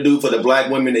 was able to do for the black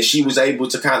women that she was able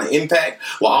to kind of impact,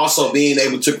 while also being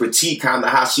able to critique kind of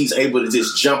how she's able to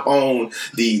just jump on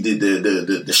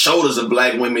the shoulders of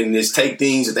black women and just take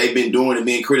things that they've been doing and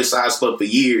being criticized for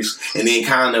years, and then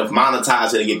kind of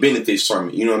monetize it and get benefits from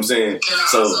it. You know what I'm saying? Can I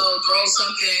also throw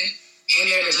something in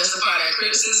there to justify that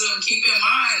criticism? Keep in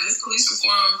mind, this police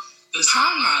reform, the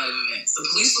timeline of events. The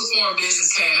police reform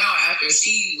business came out after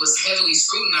she was heavily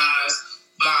scrutinized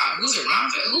by, who was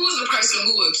the person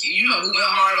who went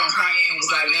hard on Kanye and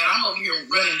was like, man, I'm over here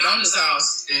running down this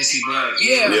house. And she black.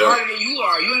 Yeah, harder than you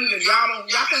are. Y'all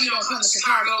think you don't come to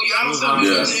Chicago. Y'all don't come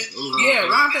to Houston.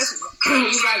 Yeah, Ron Fest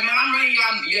was like, man, I'm running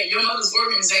your mother's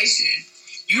organization.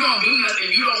 You don't do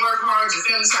nothing. You don't work hard. Your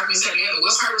family's talking to the other.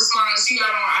 What's her response? She got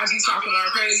on IG talking to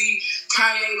her crazy.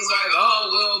 Kanye was like,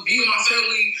 oh, well, being my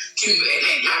family,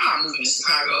 y'all not moving to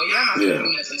Chicago. Y'all not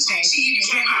doing nothing to change. She even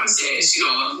came out and said she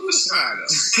don't want to move to Chicago.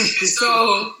 So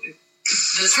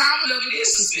the timing of it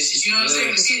is suspicious. You know what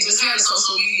I'm saying? The kid just had a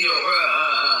social media or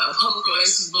a public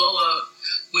relations blow up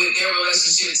with their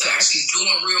relationship to actually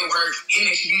doing real work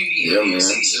in a community in the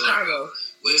city of Chicago.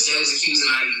 Which they was accusing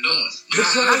not even doing.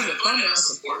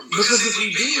 Because if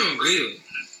we being real,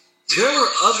 there were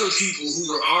other people who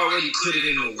were already putting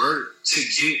in the work to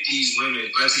get these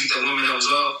women, to get the women that was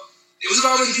off. It was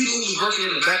already people who was working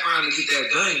in the background to get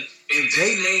that done, and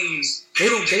they names they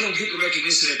don't get the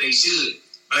recognition that they should.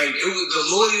 Like it was the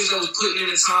lawyers that was putting in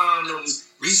the time, that was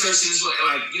researching,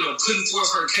 putting forth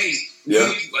her case. Yeah,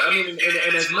 I mean,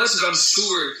 and as much as I'm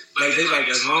sure,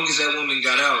 as long as that woman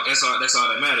got out, that's all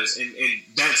that matters, and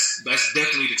that's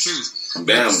definitely the truth.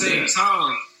 But at the same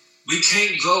time, we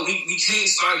can't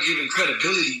start giving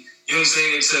credibility, you know what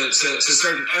I'm saying, to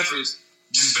certain efforts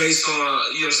just based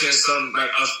on, you know what I'm saying, some like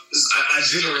a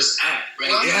generous act, right?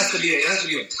 Well, it has to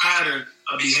be a pattern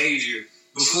of behavior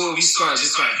before we start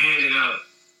handing out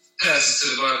passes to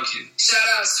the barbecue. Shout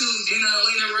out to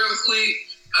Lena real quick.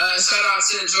 Shout out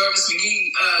to Jorvis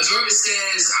McGee. Jorvis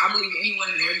says, I believe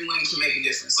anyone and everyone can make a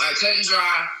difference. Like cut and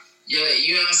dry, you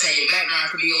know what I'm saying? Your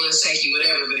background could be a little shaky,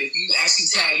 whatever, but if you actually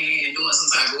tagging in and doing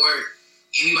some type of work,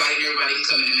 anybody and everybody can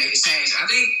come in and make a change. I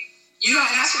think, and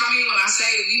that's what I mean when I say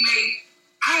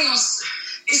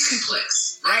it's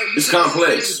complex, right? It's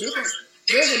complex.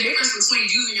 There's a difference between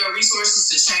using your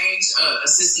resources to change a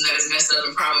system that is messed up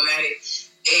and problematic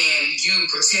and you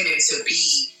pretending to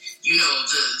be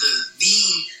the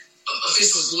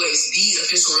official voice, the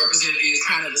official representative,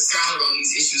 kind of the scholar on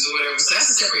these issues or whatever. So that's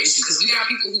a separate issue because we got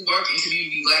people who work in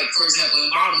community, like, for example,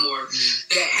 in Baltimore,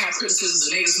 that have criticisms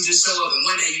of niggas who just show up and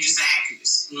one day you just an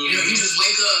activist. You just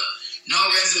wake up, no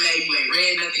resume, you ain't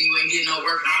read nothing, you ain't getting no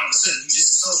work, and all of a sudden you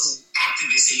just a social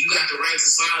activist and you got the right to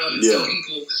slide up and tell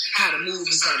people how to move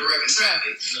and start directing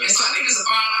traffic. And so I think there's a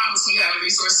fine line between having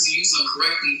resources and using them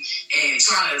correctly and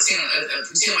trying to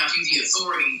pretend like you the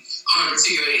authority on a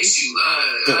particular issue.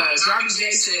 Robbie J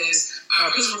says,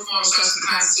 prison reform comes from the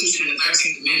Constitution and the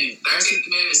 13th Amendment. The 13th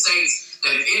Amendment states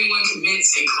that if anyone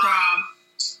commits a crime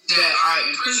that are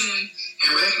in prison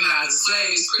and recognized as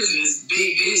slaves, prison is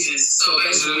big business. So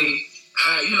basically,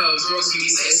 drugs can be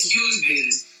said it's huge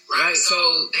business. Right,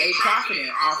 so they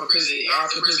profiting off the prison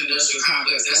industrial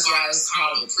complex. That's why it's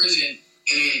called the prison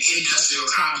and industrial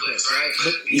complex, right?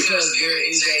 Because there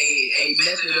is a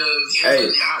method of input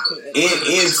and output.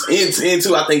 And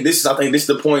too, I think this is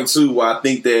the point too, where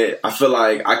I feel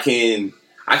like I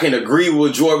can agree with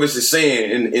what Jorvis is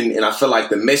saying, and I feel like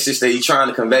the message that he's trying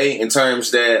to convey in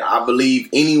terms that I believe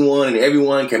anyone and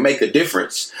everyone can make a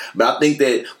difference. But I think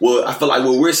that I feel like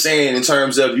what we're saying in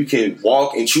terms of you can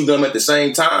walk and chew gum at the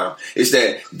same time is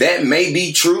that may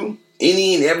be true.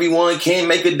 Any and everyone can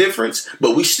make a difference,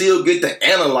 but we still get to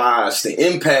analyze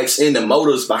the impacts and the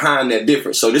motives behind that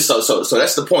difference. So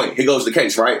that's the point. Here goes the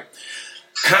case, right?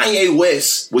 Kanye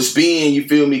West was being, you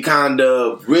feel me, kind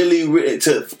of really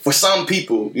for some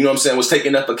people, you know what I'm saying, was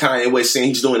taking up for Kanye West saying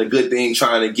he's doing a good thing,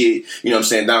 trying to get, you know what I'm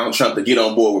saying, Donald Trump to get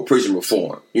on board with prison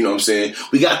reform. You know what I'm saying?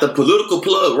 We got the political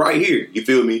plug right here, you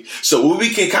feel me? So what we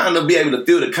can kind of be able to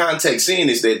feel the context in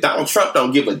is that Donald Trump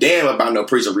don't give a damn about no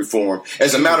prison reform.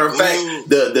 As a matter of fact,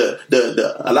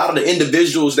 a lot of the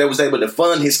individuals that was able to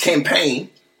fund his campaign,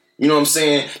 you know what I'm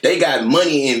saying, they got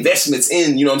money and investments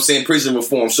in, you know what I'm saying, prison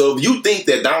reform. So if you think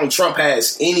that Donald Trump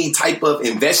has any type of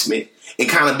investment in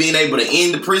kind of being able to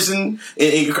end the prison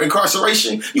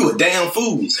incarceration, you a damn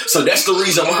fool. So that's the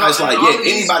reason why it's like,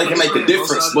 anybody can make a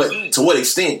difference, but to what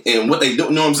extent and what they do, you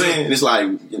know what I'm saying? And it's like,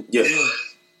 And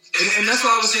that's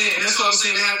what I was saying. And that's what I was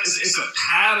saying. It's a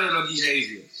pattern of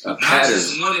behavior. Not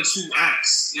just one or two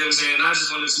acts. You know what I'm saying? Not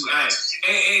just one or two acts.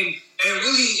 And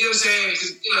really, you know what I'm saying?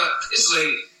 Because, it's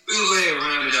late. We'll go ahead and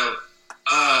round it out.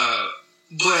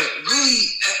 But really,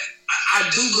 I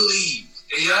do believe,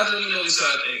 and y'all let me know this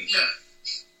other thing. Yeah.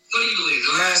 What do you believe?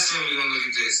 The last thing we're going to look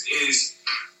at this is,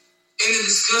 in the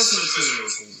discussion of prison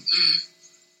reform,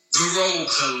 the role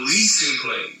policing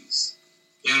plays.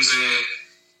 You know what I'm saying?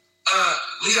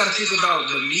 We got to think about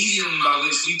the medium by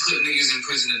which we put niggas in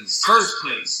prison in the first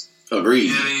place.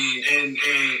 Agreed. You know what I mean?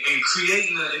 And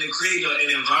create an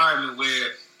environment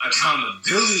where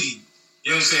accountability, you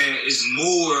know what I'm saying, is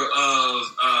more of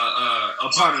a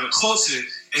part of the culture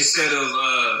instead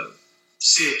of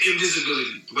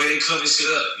invisibility, the way they cover shit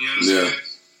up. You know what I'm saying?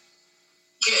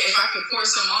 Yeah, if I could pour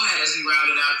some on that as we round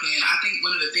it out, then I think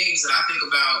one of the things that I think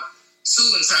about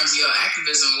too, in terms of your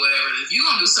activism or whatever. If you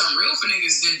gonna do something real for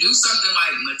niggas, then do something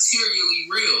like materially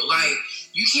real. Like,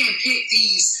 you can't pick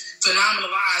these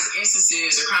phenomenalized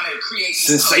instances or kind of create these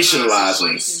sensationalized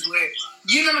situations where,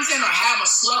 you know what I'm saying, or have a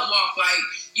slut walk, like,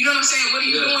 you know what I'm saying? What are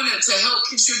you doing to help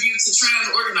contribute to trans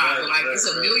organizing? Like, there's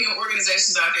a million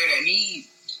organizations out there that need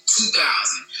 $2,000,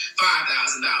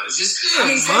 $5,000. Just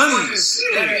money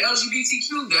that are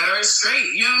LGBTQ, that are straight.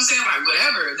 You know what I'm saying? Like,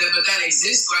 whatever. But that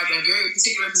exists like in a very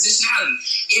particular positionality.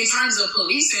 In terms of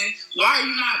policing, why are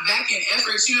you not backing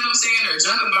efforts? You know what I'm saying? Or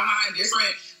jumping behind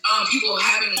different people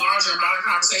having larger and broader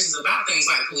conversations about things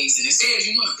like policing. Instead,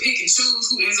 you want to pick and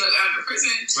choose who ends up out of the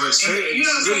prison. You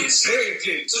know what I'm saying? Cherry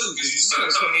pick too, because you still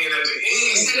come in at the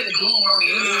end instead of doing what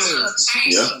we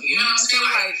change something. You know what I'm saying?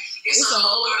 Like, it's a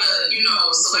whole lot of, you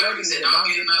know, celebrities that don't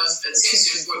get enough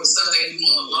attention for the stuff they do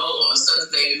on the low, or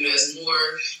stuff they do that's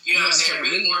more, you know what I'm saying,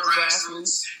 really more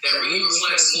grassroots, that really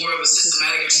reflects more of a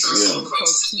systematic and structural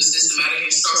approach to the systematic and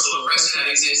structural oppression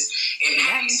that exists. And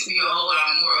that needs to be a whole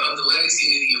lot more of the legacy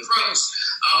community approach.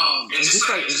 And just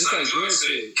like Will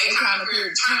said, they kind of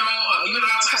turn on, you know,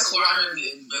 all types of water,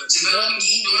 development,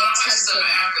 doing all types of stuff in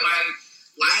Africa, like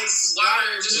lights,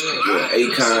 water, just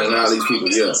Akon and all these people,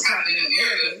 what's happening in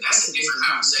America, that's a different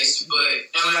conversation. But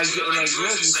like Will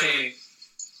was saying,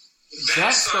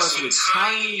 that starts with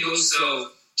tying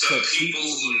yourself to people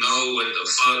who know what the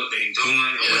fuck they doing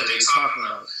and what they talking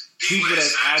about. People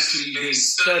that's actually been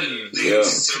studying,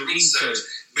 to research,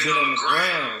 been on the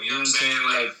ground. You know what I'm saying?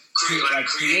 Like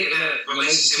creating a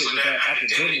relationship with that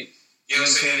academic. You know what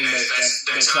I'm saying?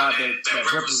 That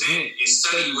represent and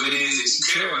study what it is that you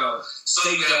care about, so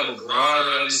you have a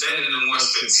broader understanding and more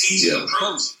strategic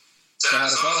approach to how to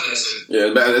solve that shit.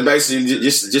 Yeah, basically,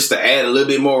 just to add a little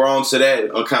bit more on to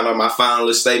that, on kind of my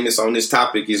final statements on this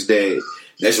topic is that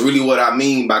that's really what I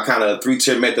mean by kind of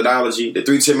 3-tier methodology. The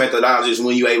 3-tier methodology is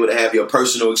when you're able to have your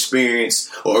personal experience,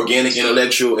 or organic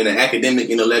intellectual, and an academic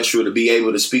intellectual to be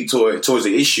able to speak towards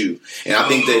the issue. And I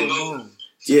think that...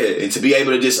 Yeah, and to be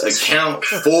able to just account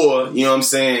for, you know what I'm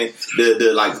saying,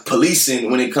 the like policing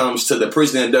when it comes to the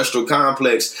prison industrial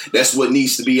complex, that's what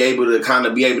needs to be able to kind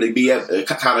of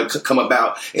come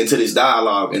about into this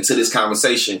dialogue, into this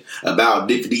conversation about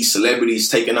these celebrities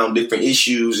taking on different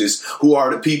issues. Is who are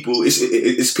the people?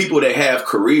 It's people that have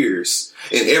careers.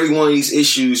 And every one of these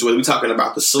issues, whether we're talking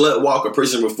about the slut walk or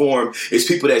prison reform, it's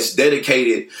people that's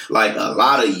dedicated like a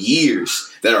lot of years,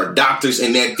 that are doctors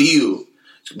in that field.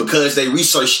 Because they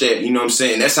researched that, you know what I'm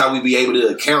saying? That's how we be able to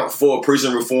account for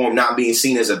prison reform not being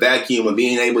seen as a vacuum, and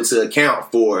being able to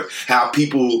account for how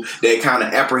people that kind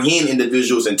of apprehend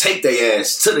individuals and take their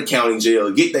ass to the county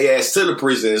jail, get their ass to the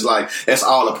prison, is like, that's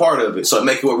all a part of it. So it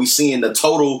make it where we seeing the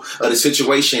total of the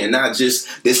situation and not just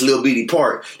this little bitty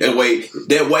part. That way,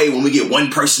 when we get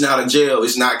one person out of jail,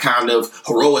 it's not kind of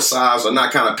heroicized or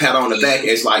not kind of pat on the back.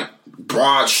 It's like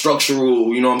broad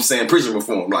structural, you know what I'm saying, prison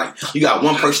reform. Like, you got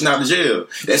one person out of jail.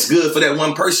 That's good for that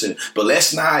one person. But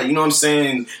let's not, you know what I'm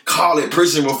saying, call it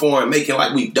prison reform and make it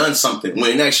like we've done something.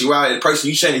 When in actuality, the person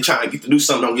you trying to get to do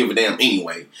something don't give a damn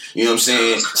anyway. You know what I'm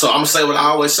saying? So I'm going to say what I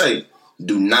always say.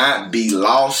 Do not be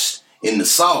lost in the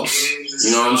sauce.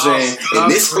 You know what I'm saying?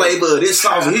 And this flavor of this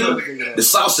sauce here, the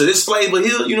sauce of this flavor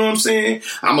here, you know what I'm saying?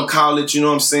 I'm going to call it, you know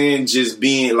what I'm saying, just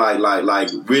being like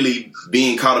really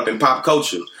being caught up in pop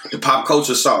culture. The pop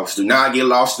culture sauce. Do not get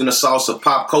lost in the sauce of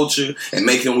pop culture and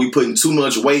making we putting too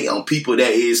much weight on people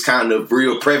that is kind of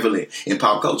real prevalent in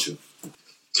pop culture.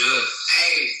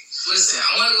 Hey, listen,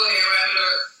 I want to go ahead and wrap it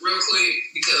up real quick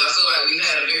because I feel like we've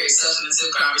had a very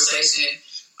substantive conversation.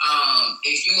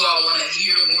 If you all want to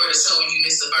hear more of the show and you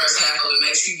missed the first half of it,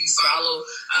 make sure you follow.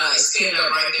 It's pinned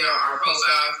up right there on our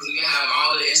profile because we have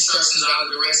all the instructions, all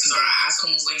the directions. Our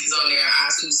iTunes link is on there.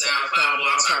 iTunes, SoundCloud,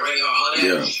 Blog Talk Radio, all that.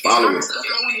 Yeah, follow it. Stuff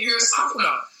y'all want to hear us talk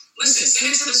about. Listen,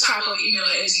 send it to the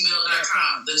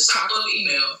chopupemail@gmail.com. The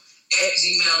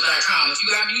chopupemail@gmail.com. If you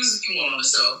got music you want on the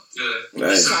show,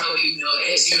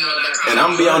 chopupemail@gmail.com. And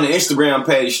I'm gonna be on the Instagram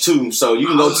page too, so you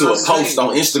can go to a post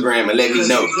on Instagram and let me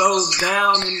know. It goes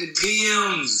down in the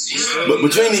DMs. But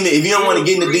if you don't want to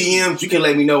get in the DMs, you can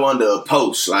let me know under a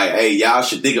post. Like, hey, y'all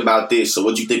should think about this. So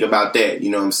what you think about that? You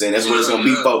know what I'm saying? That's what it's gonna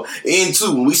be for. And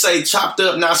too, when we say chopped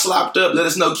up, not slopped up, let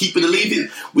us know, keep it or leave it.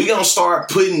 We gonna start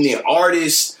putting the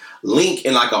artist link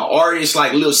in like an artist,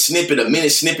 like a little snippet, a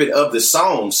minute snippet of the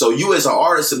song. So you as an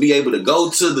artist will be able to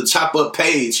go to the Chop Up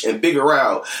page and figure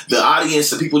out the audience,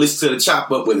 the people listen to the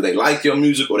Chop Up, whether they like your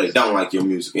music or they don't like your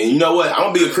music. And you know what? I'm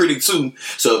going to be a critic too.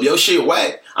 So if your shit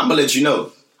whack, I'm going to let you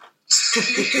know.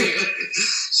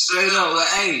 Straight up, like,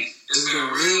 hey, it's been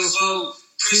real, folks.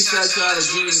 Appreciate y'all to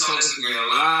join us on Instagram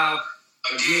Live.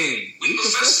 Again, we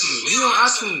professionals. We on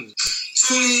iTunes.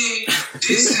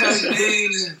 This has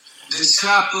been the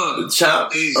chop up. The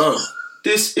chop.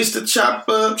 This is the chop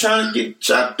up. Trying to get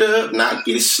chopped up, not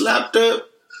get slapped up.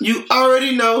 You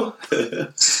already know.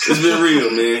 It's been real,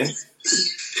 man.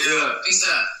 Yeah. Peace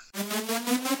out.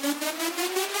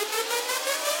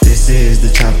 This is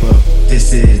the chop up.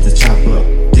 This is the chop up.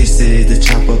 This is the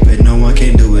chop up, and no one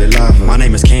can do it live. My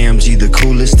name is Cam G, the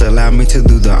coolest. Allow me to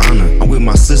do the honor. I'm with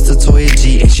my sister Toya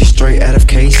G, and she's straight out of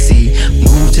KC.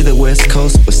 Moved to the West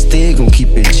Coast, but still gon' keep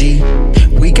it G.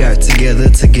 We got together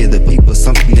to give the people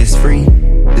something that's free.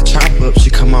 The chop up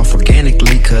should come off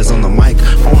organically, cause on the mic,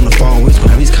 on the phone, we're gonna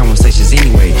have these conversations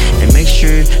anyway. And make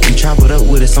sure you chop it up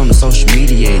with us on the social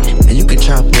media. And you can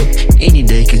chop up any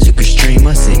day, cause you can stream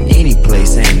us in any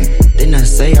place. And didn't I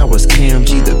say I was Cam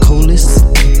G, the coolest?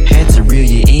 Had to reel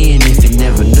you in if you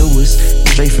never knew us.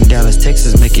 Straight from Dallas,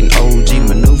 Texas, making OG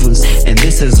maneuvers. And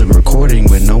this is a